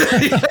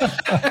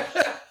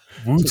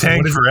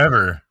 Wu-Tang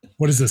Forever.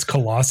 What is this?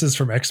 Colossus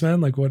from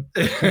X-Men? Like what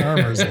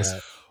armor is this?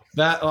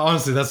 That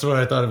honestly, that's where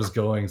I thought it was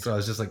going. So I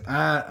was just like,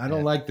 I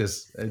don't like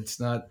this. It's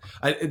not.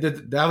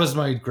 That was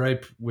my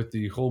gripe with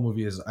the whole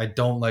movie. Is I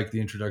don't like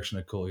the introduction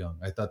of Cole Young.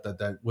 I thought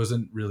that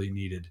wasn't really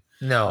needed.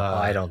 No,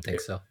 I don't think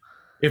so.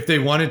 If they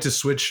wanted to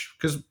switch,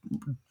 because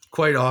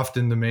quite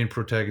often the main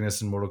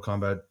protagonist in Mortal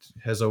Kombat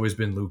has always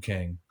been Liu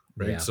Kang,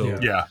 right? Yeah. So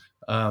Yeah.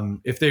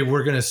 if they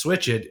were going to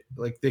switch it,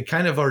 like they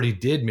kind of already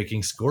did,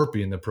 making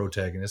Scorpion the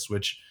protagonist,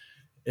 which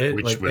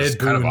was Ed kind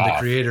Boon, of the off.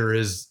 creator,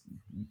 is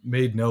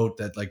made note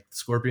that like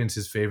Scorpion's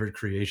his favorite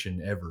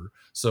creation ever.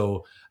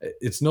 So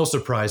it's no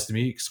surprise to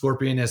me.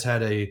 Scorpion has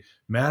had a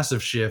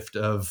massive shift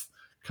of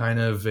kind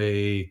of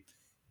a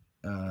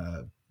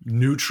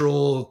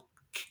neutral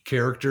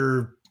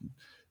character,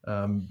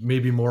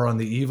 maybe more on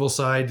the evil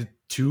side,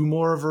 to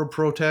more of a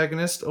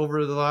protagonist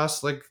over the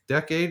last like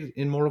decade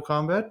in Mortal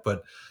Kombat.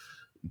 But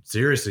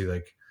seriously,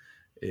 like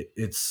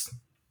it's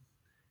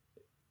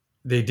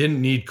they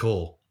didn't need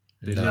Cole.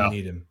 They didn't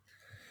need him.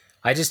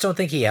 I just don't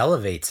think he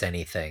elevates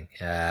anything.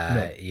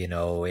 No. You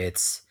know,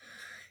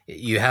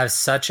 you have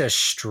such a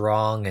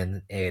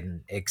strong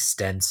and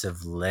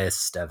extensive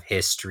list of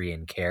history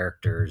and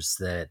characters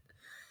that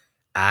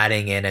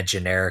adding in a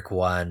generic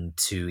one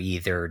to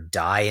either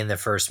die in the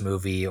first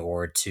movie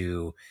or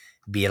to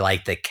be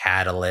like the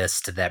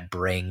catalyst that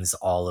brings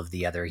all of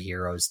the other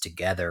heroes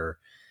together.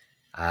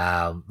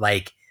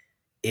 Like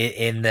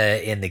in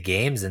the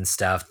games and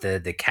stuff,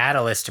 the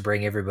catalyst to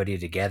bring everybody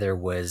together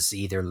was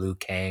either Liu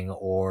Kang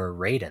or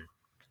Raiden.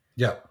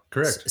 Yeah,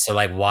 correct. So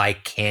like, why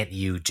can't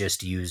you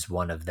just use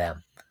one of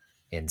them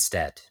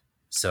instead?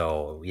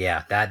 So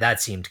yeah,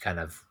 that seemed kind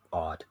of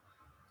odd.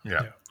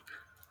 Yeah.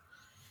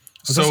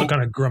 I was also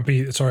kind of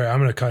grumpy. Sorry, I'm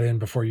going to cut in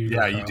before you.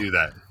 Yeah, you do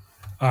that.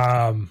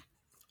 I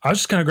was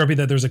just kind of grumpy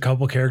that there's a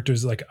couple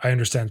characters, like I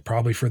understand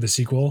probably for the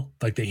sequel,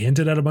 like they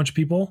hinted at a bunch of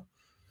people.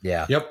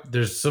 Yeah. Yep,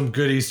 there's some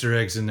good Easter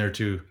eggs in there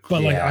too.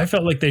 But like I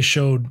felt like they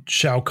showed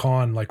Shao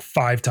Kahn like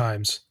 5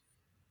 times.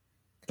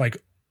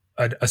 Like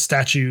a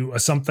statue, a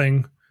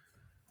something.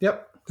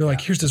 Yep. They're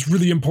like, here's this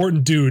really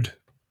important dude,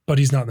 but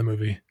he's not in the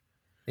movie.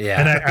 Yeah,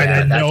 And I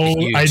that's a know,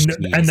 huge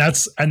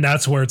tease. and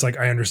that's where it's like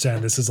I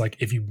understand this is like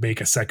if you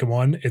make a second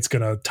one, it's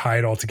gonna tie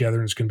it all together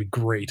and it's gonna be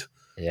great.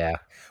 Yeah.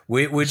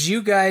 Would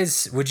you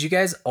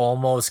guys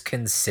almost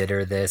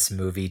consider this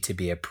movie to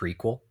be a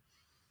prequel?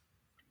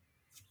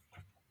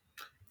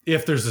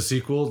 If there's a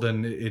sequel,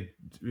 then it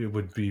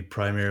would be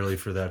primarily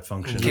for that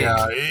function.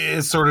 Yeah,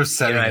 it's sort of You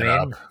setting know what it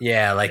I mean? up.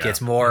 Yeah, like Yeah.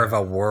 it's more of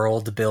a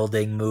world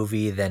building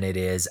movie than it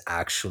is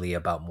actually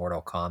about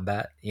Mortal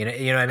Kombat. You know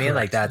what I mean?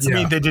 Like that's I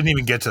mean, they didn't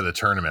even get to the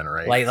tournament,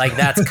 right? like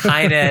that's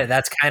kind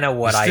of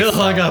what I Still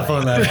hung felt up like.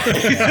 on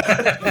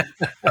that.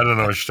 I don't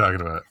know what you're talking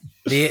about.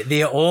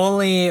 The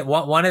only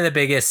one of the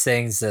biggest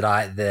things that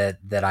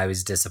I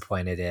was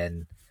disappointed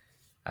in,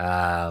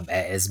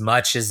 as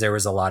much as there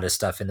was a lot of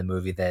stuff in the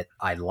movie that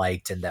I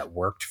liked and that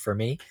worked for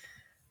me,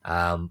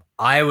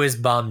 I was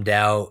bummed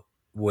out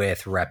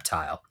with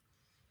Reptile.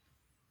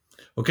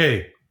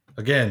 Okay,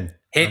 again.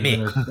 Hit me,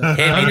 Daryl.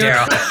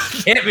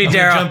 Daryl. Hit me, I'm gonna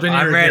Daryl. jump in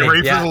I'm here ready. again.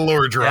 Ready for the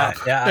lore drop.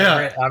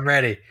 I'm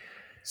ready.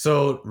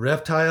 So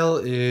Reptile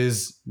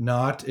is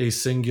not a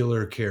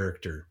singular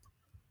character.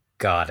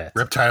 Got it.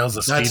 Reptile's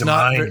a state That's of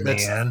not- mind,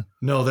 that's- man.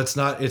 No, that's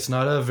not. It's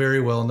not a very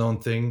well-known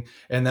thing,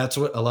 and that's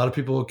what a lot of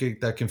people get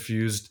that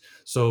confused.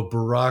 So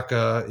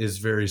Baraka is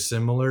very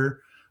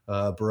similar.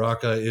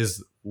 Baraka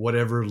is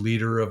whatever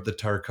leader of the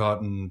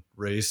Tarkatan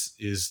race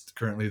is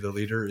currently the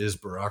leader is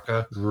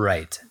Baraka.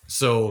 Right.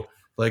 So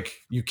like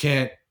you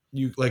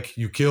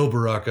kill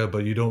Baraka,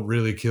 but you don't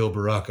really kill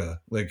Baraka.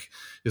 Like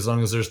as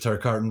long as there's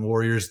Tarkatan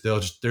warriors,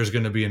 there's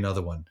going to be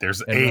another one. There's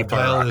And a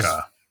Reptile is-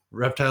 Baraka.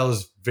 Reptile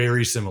is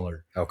very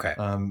similar. Okay.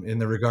 In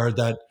the regard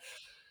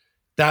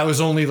that was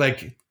only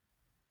like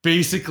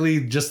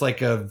basically just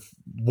like a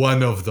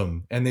one of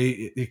them, and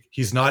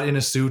he's not in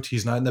a suit,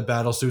 he's not in the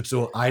battle suit,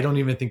 so I don't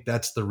even think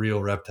that's the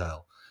real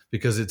Reptile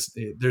because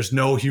there's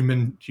no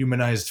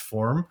humanized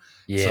form.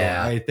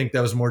 Yeah. So I think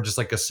that was more just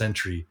like a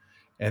sentry.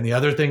 And the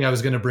other thing I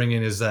was going to bring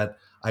in is that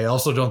I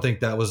also don't think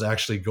that was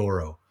actually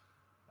Goro.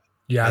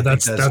 Yeah, I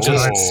that's think what that's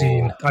I've just-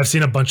 seen. I've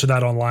seen a bunch of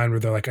that online where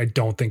they're like, I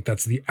don't think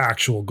that's the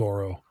actual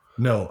Goro.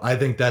 No, I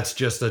think that's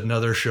just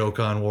another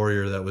Shokan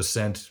warrior that was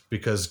sent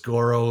because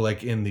Goro,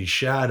 like in the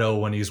shadow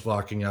when he's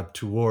walking up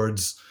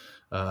towards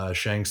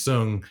Shang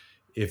Tsung,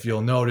 if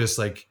you'll notice,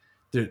 like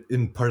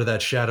in part of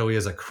that shadow, he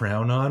has a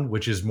crown on,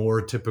 which is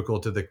more typical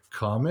to the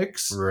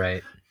comics.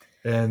 Right.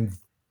 And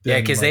Yeah,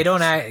 then, because like,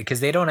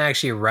 they don't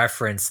actually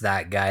reference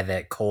that guy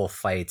that Cole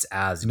fights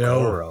as No.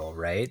 Goro,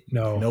 right?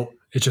 No, Nope.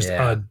 it's just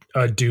Yeah.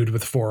 a dude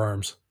with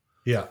forearms.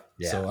 Yeah.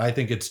 Yeah. So I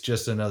think it's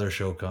just another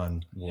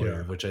Shokan warrior,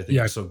 Yeah. which I think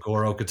Yeah. so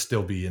Goro could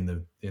still be in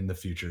the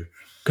future.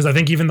 Because I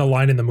think even the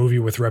line in the movie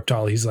with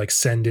Reptile, he's like,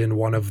 send in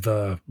one of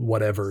the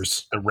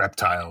whatevers. The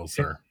reptiles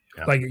are.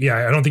 Yeah. Like,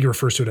 yeah, I don't think he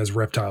refers to it as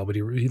Reptile, but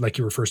he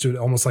refers to it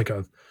almost like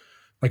a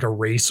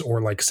race or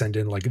like send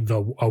in like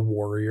a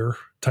warrior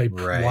type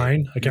Right.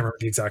 line. I can't remember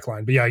the exact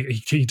line, but yeah,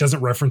 he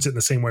doesn't reference it in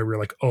the same way. We're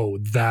like, oh,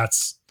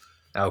 that's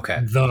Okay.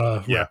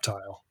 the Yeah.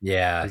 Reptile.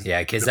 Yeah, Is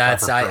yeah, because the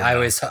that's proper I pronoun.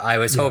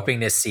 was Yeah. hoping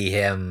to see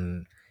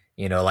him,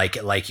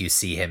 like you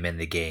see him in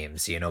the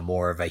games,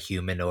 more of a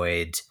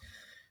humanoid,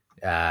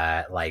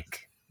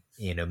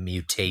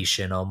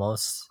 mutation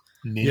almost.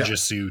 Ninja Yeah.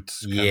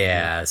 suits. kind of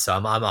Yeah, so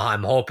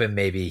I'm hoping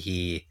maybe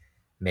he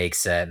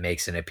makes an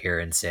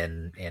appearance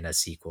in a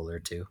sequel or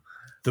two.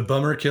 The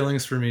bummer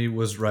killings for me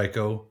was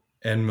Raiko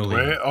and deal.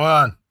 Melina. Wait, hold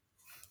on.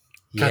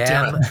 God Yeah,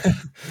 damn it.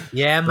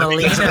 yeah, Let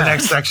me get to the Melina.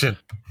 next section.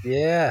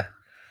 Yeah,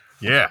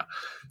 Yeah.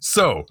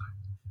 So,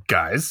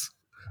 guys,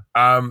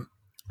 I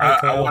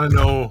want to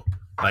know,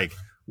 like,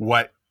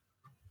 what,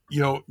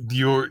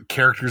 your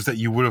characters that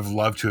you would have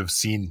loved to have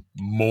seen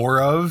more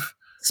of.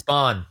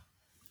 Spawn.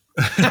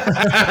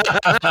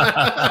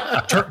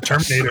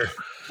 Terminator.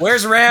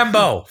 Where's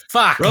Rambo?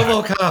 Fuck.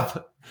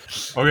 RoboCop.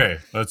 Okay,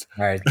 let's.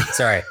 All right,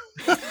 sorry.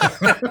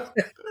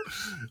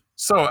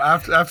 So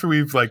after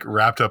we've like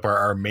wrapped up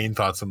our main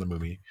thoughts on the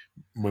movie,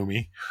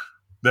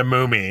 The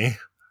movie.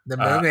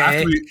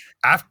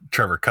 after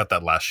Trevor, cut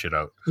that last shit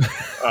out.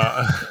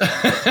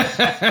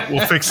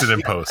 We'll fix it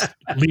in post.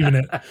 Leaving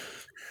it.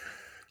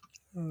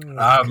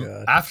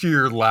 After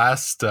your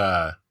last,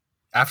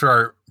 after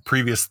our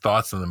previous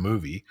thoughts on the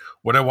movie,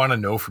 what I want to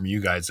know from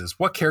you guys is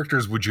what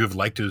characters would you have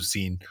liked to have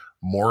seen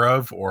more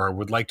of, or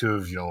would like to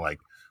have,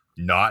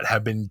 not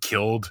have been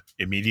killed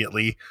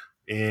immediately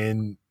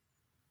in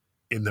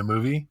the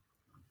movie.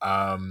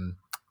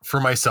 For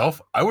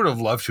myself, I would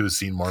have loved to have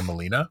seen more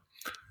Melina.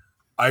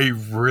 I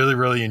really,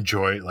 really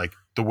enjoy like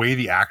the way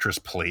the actress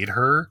played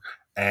her,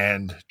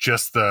 and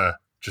just the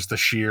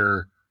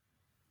sheer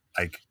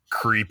like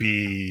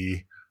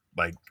creepy,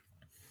 like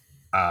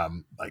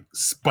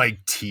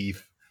spiked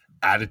teeth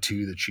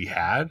attitude that she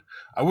had.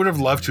 I would have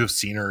loved to have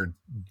seen her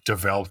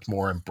developed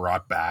more and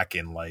brought back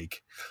in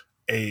like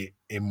a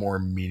more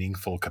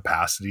meaningful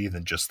capacity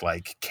than just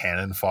like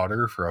cannon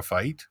fodder for a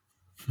fight.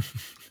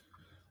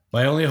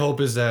 My only hope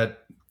is that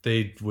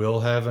they will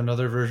have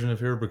another version of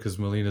her because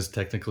Melina's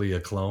technically a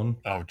clone.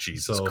 Oh,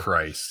 Jesus So-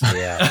 Christ.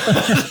 Yeah.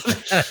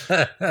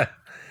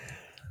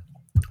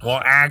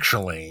 Well,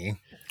 actually,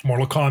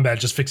 Mortal Kombat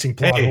just fixing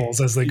plot Hey, holes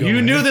as they go.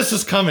 You knew this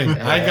was coming.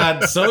 I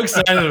got so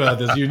excited about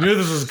this. You knew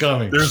this was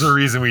coming. There's a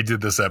reason we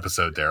did this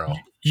episode, Daryl.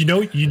 You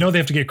know they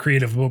have to get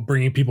creative about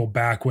bringing people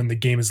back when the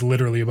game is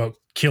literally about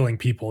killing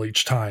people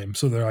each time.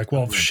 So they're like,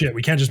 well, shit,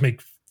 we can't just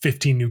make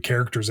 15 new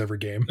characters every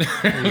game.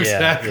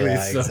 Exactly.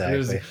 Yeah, So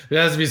exactly.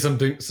 there has to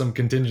be some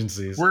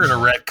contingencies. We're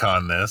gonna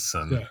retcon this,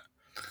 and Yeah.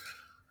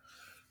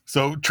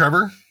 so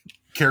Trevor,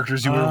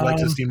 characters you would have liked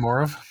to see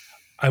more of.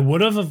 I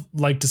would have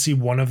liked to see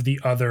one of the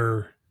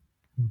other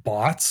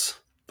bots,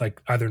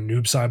 like either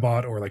Noob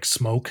Saibot or like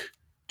Smoke,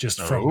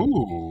 just from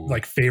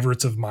like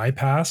favorites of my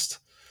past.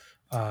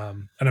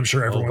 And I'm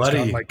sure everyone's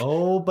got like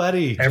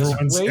buddy.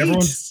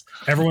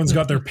 everyone's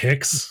got their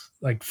picks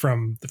like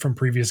from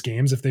previous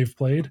games if they've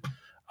played.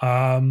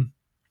 And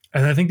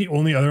I think the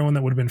only other one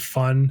that would have been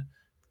fun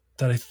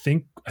that I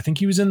think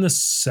he was in the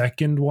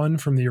second one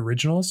from the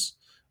originals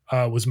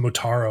was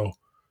Motaro,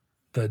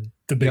 the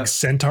big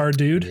centaur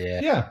dude.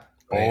 Yeah.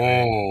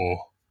 Oh,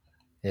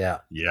 Yeah.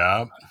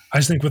 yeah. I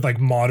just think with like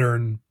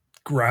modern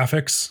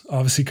graphics,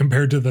 obviously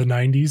compared to the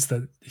 90s,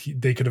 that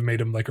they could have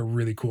made him like a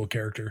really cool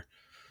character.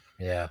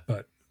 Yeah.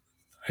 But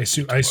I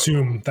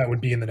assume that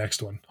would be in the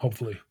next one,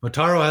 hopefully.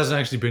 Motaro hasn't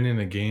actually been in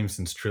a game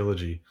since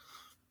Trilogy.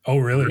 Oh,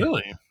 really?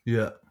 Really?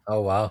 Yeah.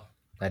 Oh, wow.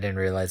 I didn't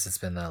realize it's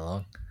been that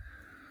long.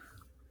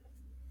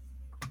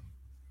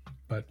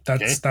 But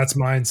that's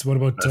mine. So what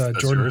about That's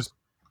Jordan? yours?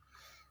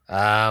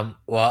 Well,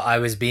 I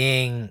was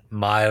being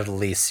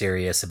mildly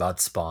serious about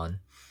Spawn.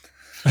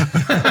 Just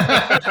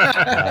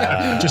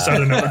I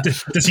don't know.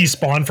 Does he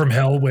spawn from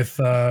hell with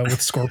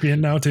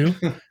Scorpion now too?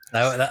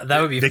 That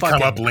would be They fucking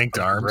come up linked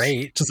arms.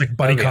 great. Just like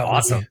buddy That'd be cop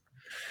awesome.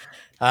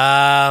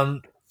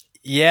 movie.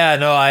 Yeah,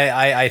 no,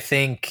 I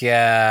think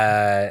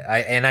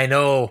I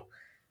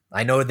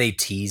know they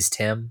teased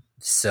him,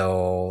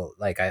 so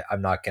like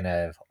I'm not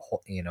gonna,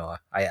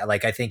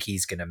 I think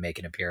he's gonna make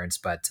an appearance,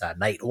 but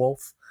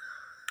Nightwolf.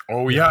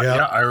 Oh yeah, Yeah.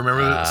 yeah. I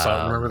remember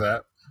that. Remember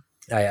that.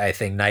 I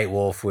think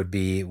Nightwolf would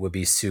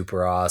be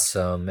super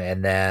awesome,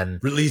 and then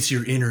Release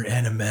your inner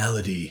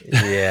animality.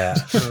 yeah,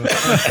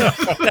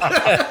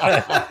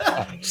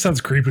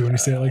 Sounds creepy when you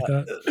say it like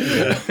that.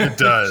 It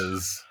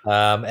does.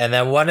 and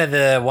then one of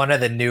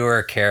the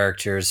newer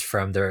characters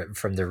from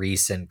the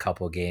recent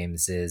couple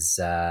games is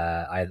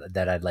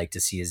that I'd like to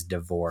see is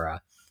Devora.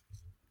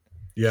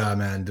 Yeah,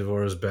 man.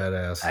 Devora's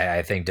badass.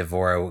 I think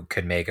Devora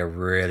could make a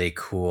really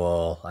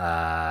cool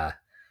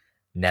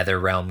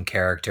NetherRealm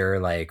character.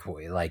 Like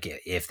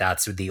if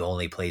that's the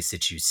only place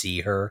that you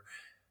see her,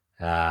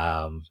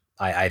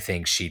 I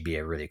think she'd be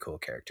a really cool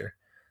character.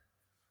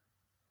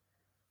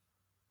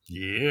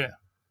 Yeah.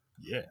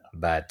 Yeah.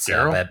 But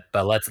Daryl?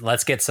 but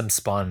let's get some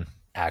Spawn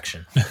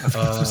action.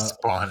 Just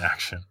Spawn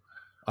action.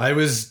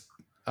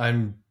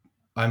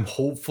 I'm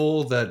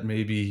hopeful that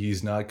maybe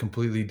he's not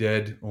completely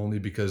dead, only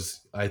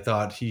because I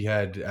thought he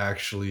had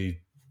actually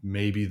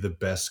maybe the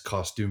best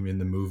costume in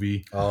the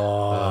movie,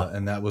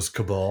 and that was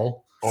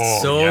Cabal. Oh,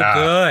 so yeah.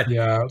 good.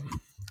 Yeah.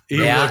 He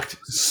Yeah. looked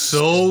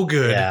so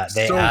good. Yeah,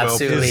 they So well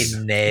absolutely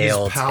put.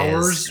 nailed his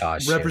powers his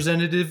costume.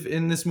 representative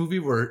in this movie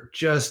were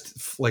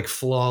just like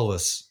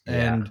flawless.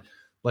 Yeah. And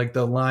like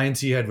the lines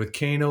he had with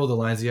Kano, the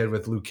lines he had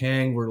with Liu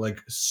Kang were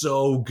like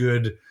so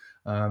good.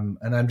 And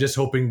I'm just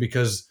hoping,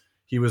 because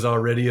he was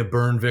already a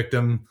burn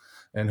victim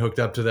and hooked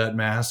up to that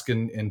mask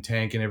and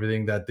tank and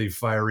everything, that the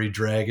fiery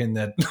dragon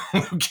that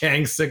Liu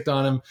Kang sicked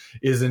on him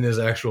isn't his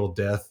actual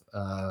death.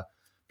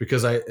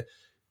 Because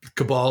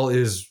Cabal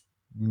is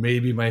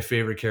maybe my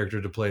favorite character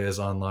to play as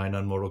online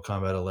on Mortal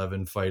Kombat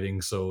 11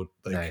 fighting. So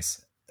like,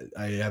 Nice.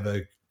 I have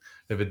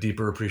a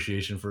deeper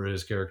appreciation for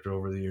his character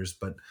over the years.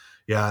 But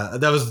yeah,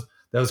 that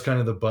was kind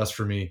of the bust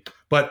for me.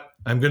 But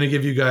I'm going to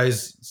give you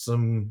guys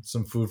some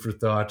food for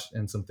thought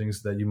and some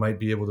things that you might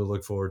be able to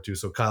look forward to.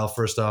 So Kyle,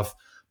 first off,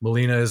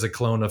 Melina is a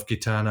clone of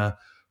Kitana,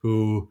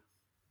 who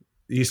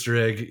Easter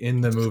egg in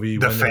the movie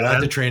when they're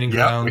at the training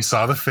Yeah, ground. we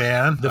saw the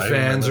fan. The I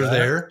fans are remember that.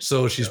 there,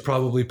 so she's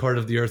probably part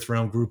of the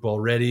Earthrealm group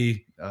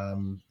already.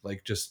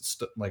 Like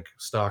just like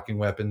stocking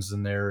weapons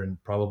in there,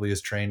 and probably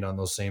is trained on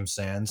those same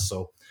sands.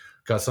 So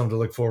got something to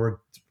look forward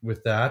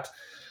with that.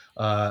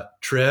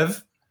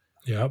 Trev,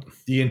 Yep.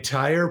 the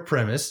entire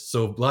premise.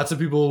 So lots of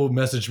people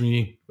messaged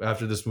me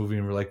after this movie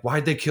and were like,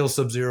 "Why'd they kill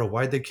Sub-Zero?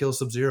 Why'd they kill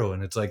Sub-Zero?"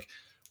 And it's like,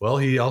 well,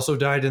 he also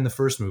died in the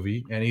first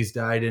movie, and he's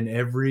died in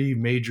every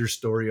major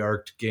story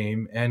arced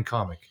game and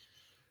comic.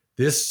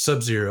 This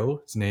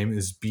Sub-Zero, his name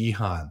is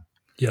Bi-Han.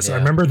 Yes, Yeah. I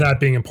remember that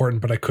being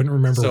important, but I couldn't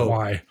remember So-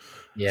 why.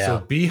 Yeah.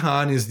 So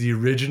Bi-Han is the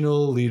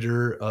original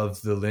leader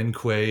of the Lin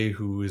Kuei,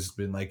 who has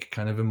been like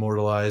kind of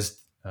immortalized.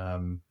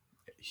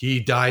 He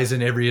dies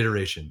in every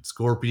iteration.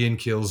 Scorpion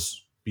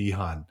kills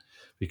Bi-Han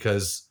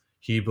because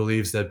he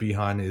believes that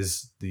Bi-Han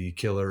is the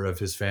killer of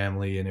his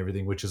family and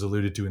everything, which is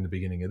alluded to in the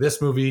beginning of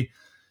this movie.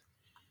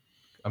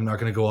 I'm not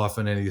going to go off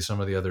on some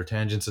of the other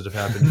tangents that have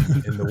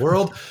happened in the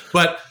world,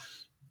 but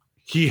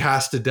he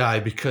has to die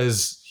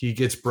because he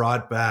gets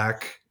brought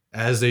back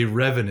as a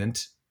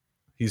revenant.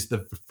 He's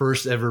the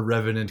first ever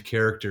revenant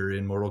character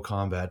in Mortal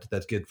Kombat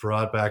that gets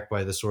brought back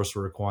by the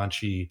sorcerer Quan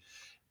Chi.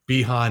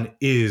 Bi-Han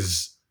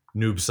is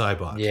Noob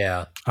Saibot.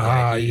 Yeah.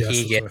 Yes. he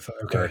that's gets what I thought.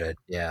 Okay. converted.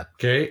 Yeah.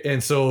 Okay,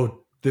 and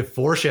so the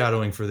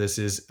foreshadowing for this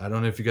is, I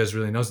don't know if you guys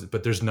really noticed it,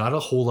 but there's not a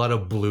whole lot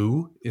of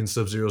blue in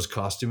Sub-Zero's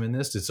costume in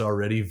this. It's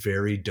already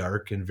very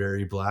dark and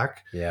very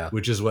black, Yeah.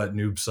 which is what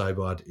Noob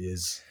Saibot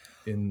is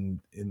in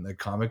the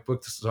comic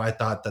book. So I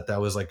thought that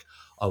was like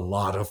a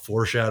lot of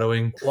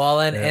foreshadowing. Well,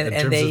 in and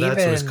terms they of that,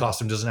 even so his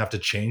costume doesn't have to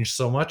change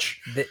so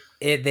much.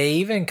 they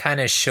even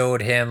kind of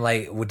showed him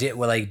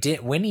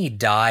when he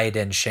died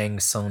and Shang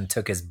Tsung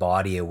took his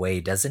body away.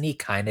 Doesn't he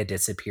kind of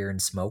disappear in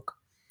smoke?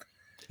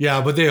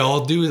 Yeah, but they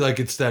all do. Like,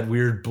 it's that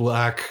weird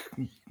black.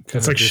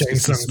 It's like Shang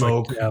Tsung's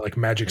smoke. like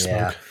magic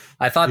smoke.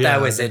 I thought Yeah.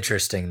 that was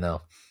interesting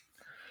though.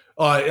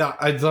 Oh, yeah,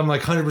 I'm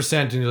like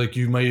 100%, and you're like,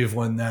 you might have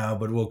won now,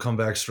 but we'll come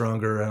back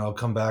stronger, and I'll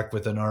come back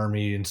with an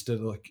army instead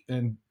of like,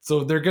 and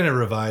so they're gonna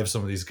revive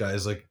some of these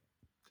guys. Like,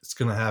 it's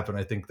gonna happen.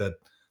 I think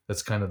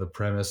that's kind of the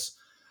premise,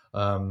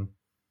 and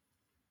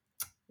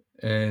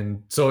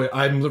so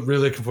I'm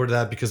really looking forward to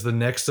that, because the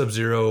next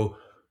Sub-Zero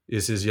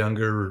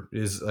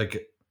is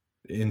like,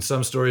 in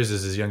some stories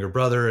is his younger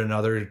brother, and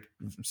other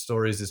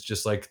stories it's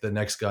just like the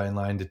next guy in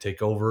line to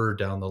take over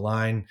down the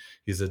line.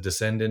 He's a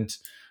descendant.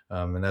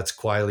 And that's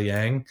Kuai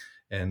Liang,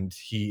 and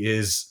he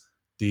is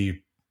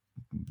he's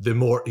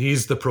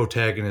the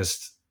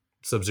protagonist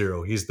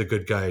Sub-Zero. He's the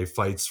good guy,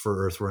 fights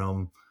for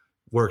Earthrealm,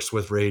 works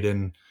with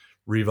Raiden,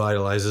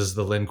 revitalizes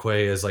the Lin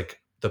Kuei as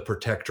like the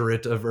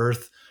protectorate of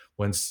Earth,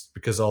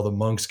 because all the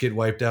monks get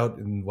wiped out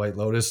in White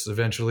Lotus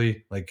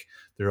eventually. Like,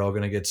 they're all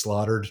going to get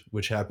slaughtered,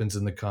 which happens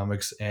in the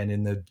comics and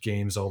in the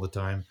games all the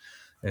time.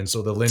 And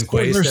so the Lin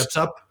Kuei steps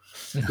up.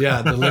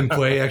 Yeah, the Lin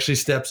Kuei actually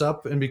steps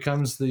up and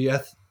becomes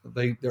the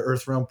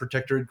Earthrealm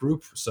Protectorate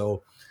group.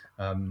 So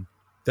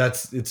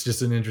it's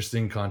just an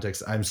interesting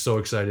context. I'm so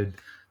excited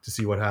to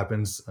see what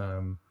happens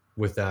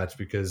with that,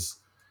 because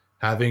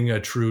having a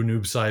true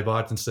Noob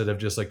Saibot instead of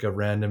just like a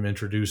random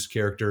introduced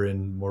character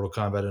in Mortal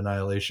Kombat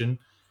Annihilation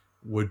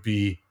would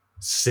be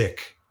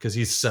sick, because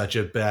he's such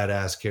a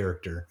badass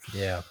character.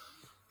 Yeah.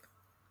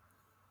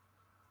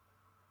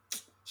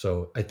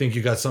 So I think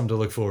you got something to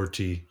look forward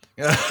to.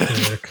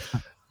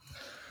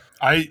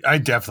 I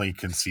definitely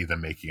can see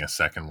them making a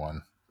second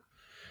one.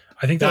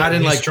 I think that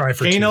and like try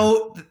for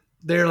Kano,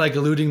 they're like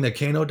alluding that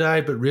Kano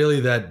died, but really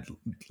that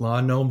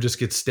lawn gnome just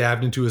gets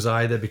stabbed into his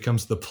eye that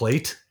becomes the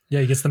plate. Yeah,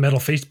 he gets the metal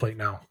faceplate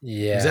now.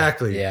 Yeah.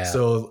 Exactly. Yeah.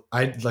 So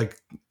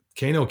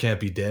Kano can't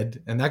be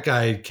dead, and that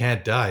guy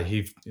can't die.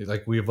 He,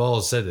 like we've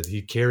all said it,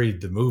 he carried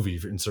the movie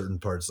in certain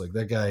parts. Like,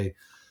 that guy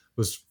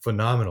was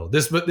phenomenal.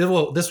 This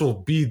will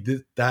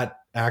be that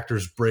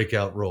actor's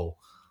breakout role.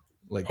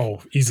 Like,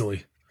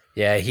 easily.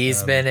 Yeah,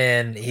 he's been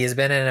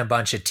in a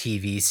bunch of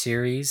TV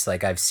series.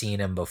 Like, I've seen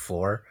him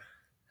before.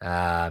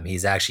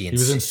 He's actually he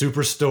was in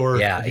Superstore.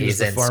 Yeah, he was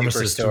the in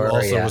pharmacist Superstore, who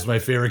also was my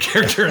favorite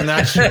character in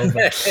that show.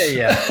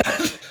 Yeah.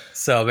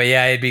 So, but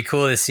yeah, it'd be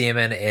cool to see him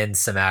in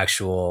some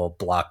actual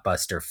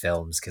blockbuster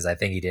films, because I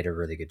think he did a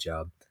really good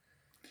job.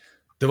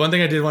 The one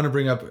thing I did want to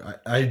bring up,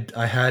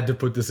 I had to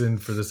put this in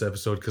for this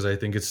episode, because I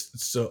think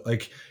it's so,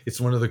 like,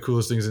 it's one of the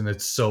coolest things, and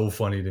it's so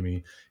funny to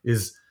me,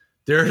 is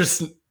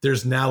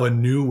there's now a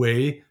new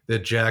way that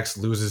Jax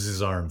loses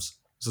his arms.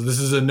 So this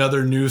is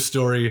another news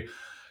story.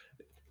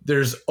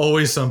 There's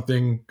always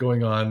something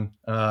going on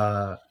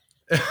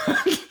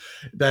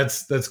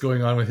that's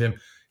going on with him.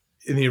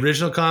 In the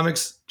original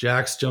comics,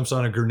 Jax jumps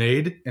on a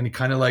grenade, and he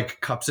kind of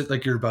like cups it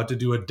like you're about to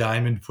do a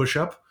diamond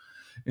push-up.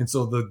 And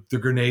so the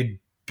grenade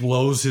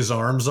blows his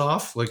arms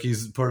off, like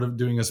he's part of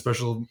doing a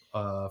special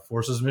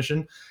forces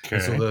mission. Okay.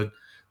 And so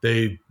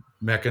they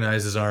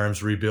mechanize his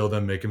arms, rebuild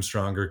them, make him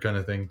stronger, kind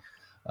of thing.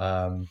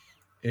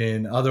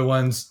 In other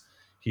ones,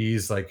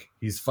 he's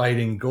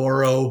fighting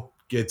Goro,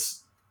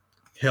 gets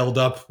held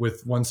up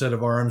with one set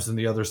of arms, and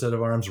the other set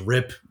of arms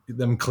rip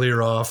them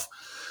clear off.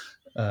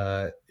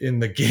 In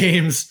the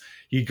games,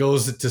 he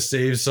goes to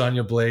save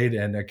Sonya Blade,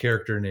 and a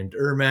character named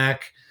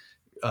Ermac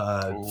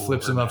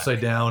flips him upside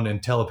down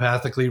and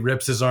telepathically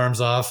rips his arms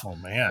off. Oh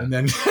man. And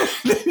then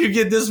you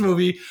get this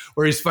movie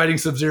where he's fighting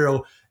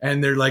Sub-Zero,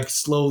 and they're like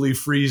slowly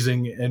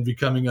freezing and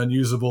becoming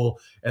unusable,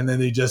 and then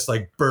they just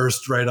like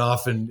burst right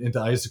off into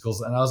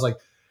icicles. And I was like,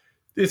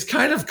 it's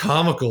kind of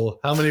comical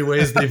how many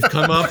ways they've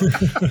come up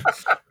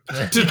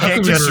to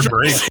can't get a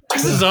break.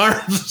 his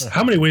arms.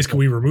 How many ways can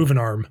we remove an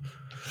arm?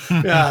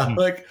 Yeah,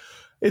 like,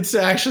 it's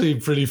actually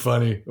pretty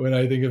funny when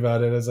I think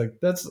about it. It's like,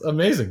 that's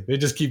amazing. They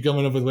just keep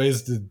coming up with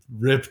ways to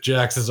rip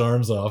Jax's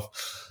arms off.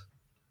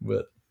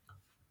 But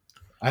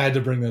I had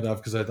to bring that up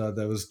because I thought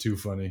that was too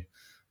funny.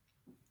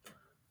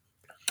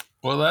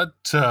 Well,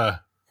 that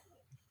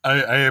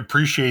I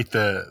appreciate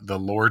the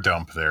lore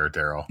dump there,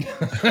 Daryl.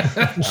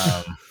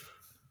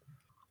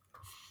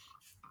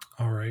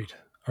 All right,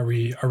 are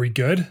we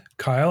good,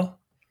 Kyle?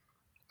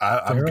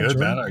 I'm Daryl, good, Jordan?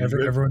 man. Are you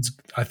good? Everyone's.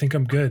 I think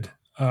I'm good.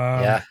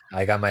 Yeah,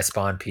 I got my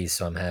spawn piece,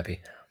 so I'm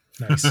happy.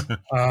 Nice.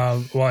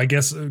 Well, I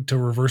guess to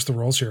reverse the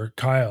roles here,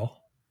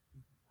 Kyle,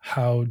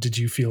 how did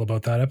you feel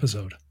about that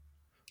episode?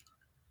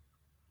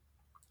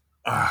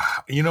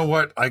 You know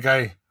what? Like,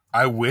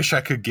 I wish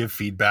I could give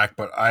feedback,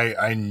 but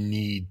I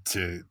need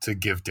to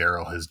give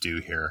Daryl his due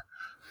here.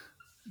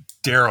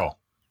 Daryl,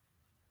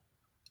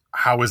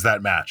 how was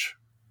that match?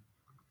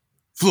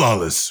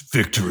 Flawless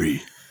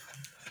victory.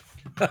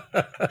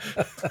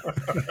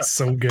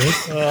 So good.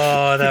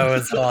 Oh, that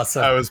was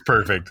awesome. That was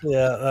perfect.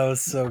 Yeah, that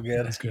was so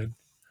good. That's good.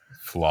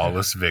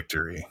 Flawless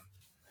victory.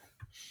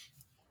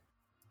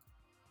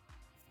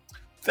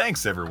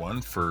 Thanks,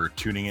 everyone, for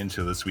tuning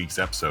into this week's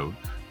episode.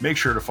 Make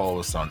sure to follow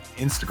us on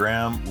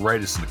Instagram,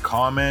 write us in a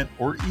comment,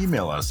 or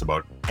email us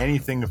about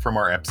anything from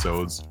our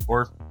episodes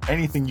or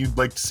anything you'd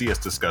like to see us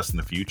discuss in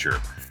the future.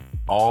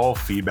 All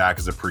feedback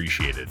is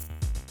appreciated,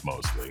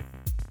 mostly.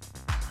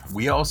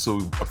 We also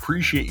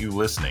appreciate you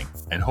listening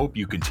and hope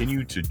you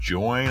continue to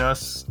join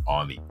us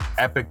on the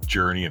epic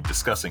journey of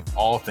discussing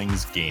all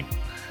things gaming.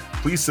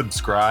 Please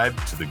subscribe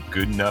to the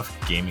Good Enough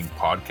Gaming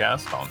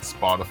Podcast on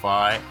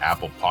Spotify,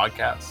 Apple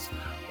Podcasts,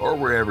 or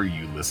wherever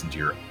you listen to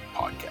your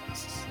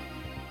podcasts.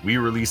 We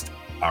released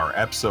our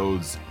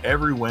episodes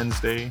every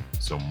Wednesday,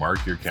 so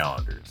mark your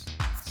calendars.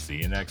 See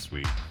you next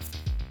week.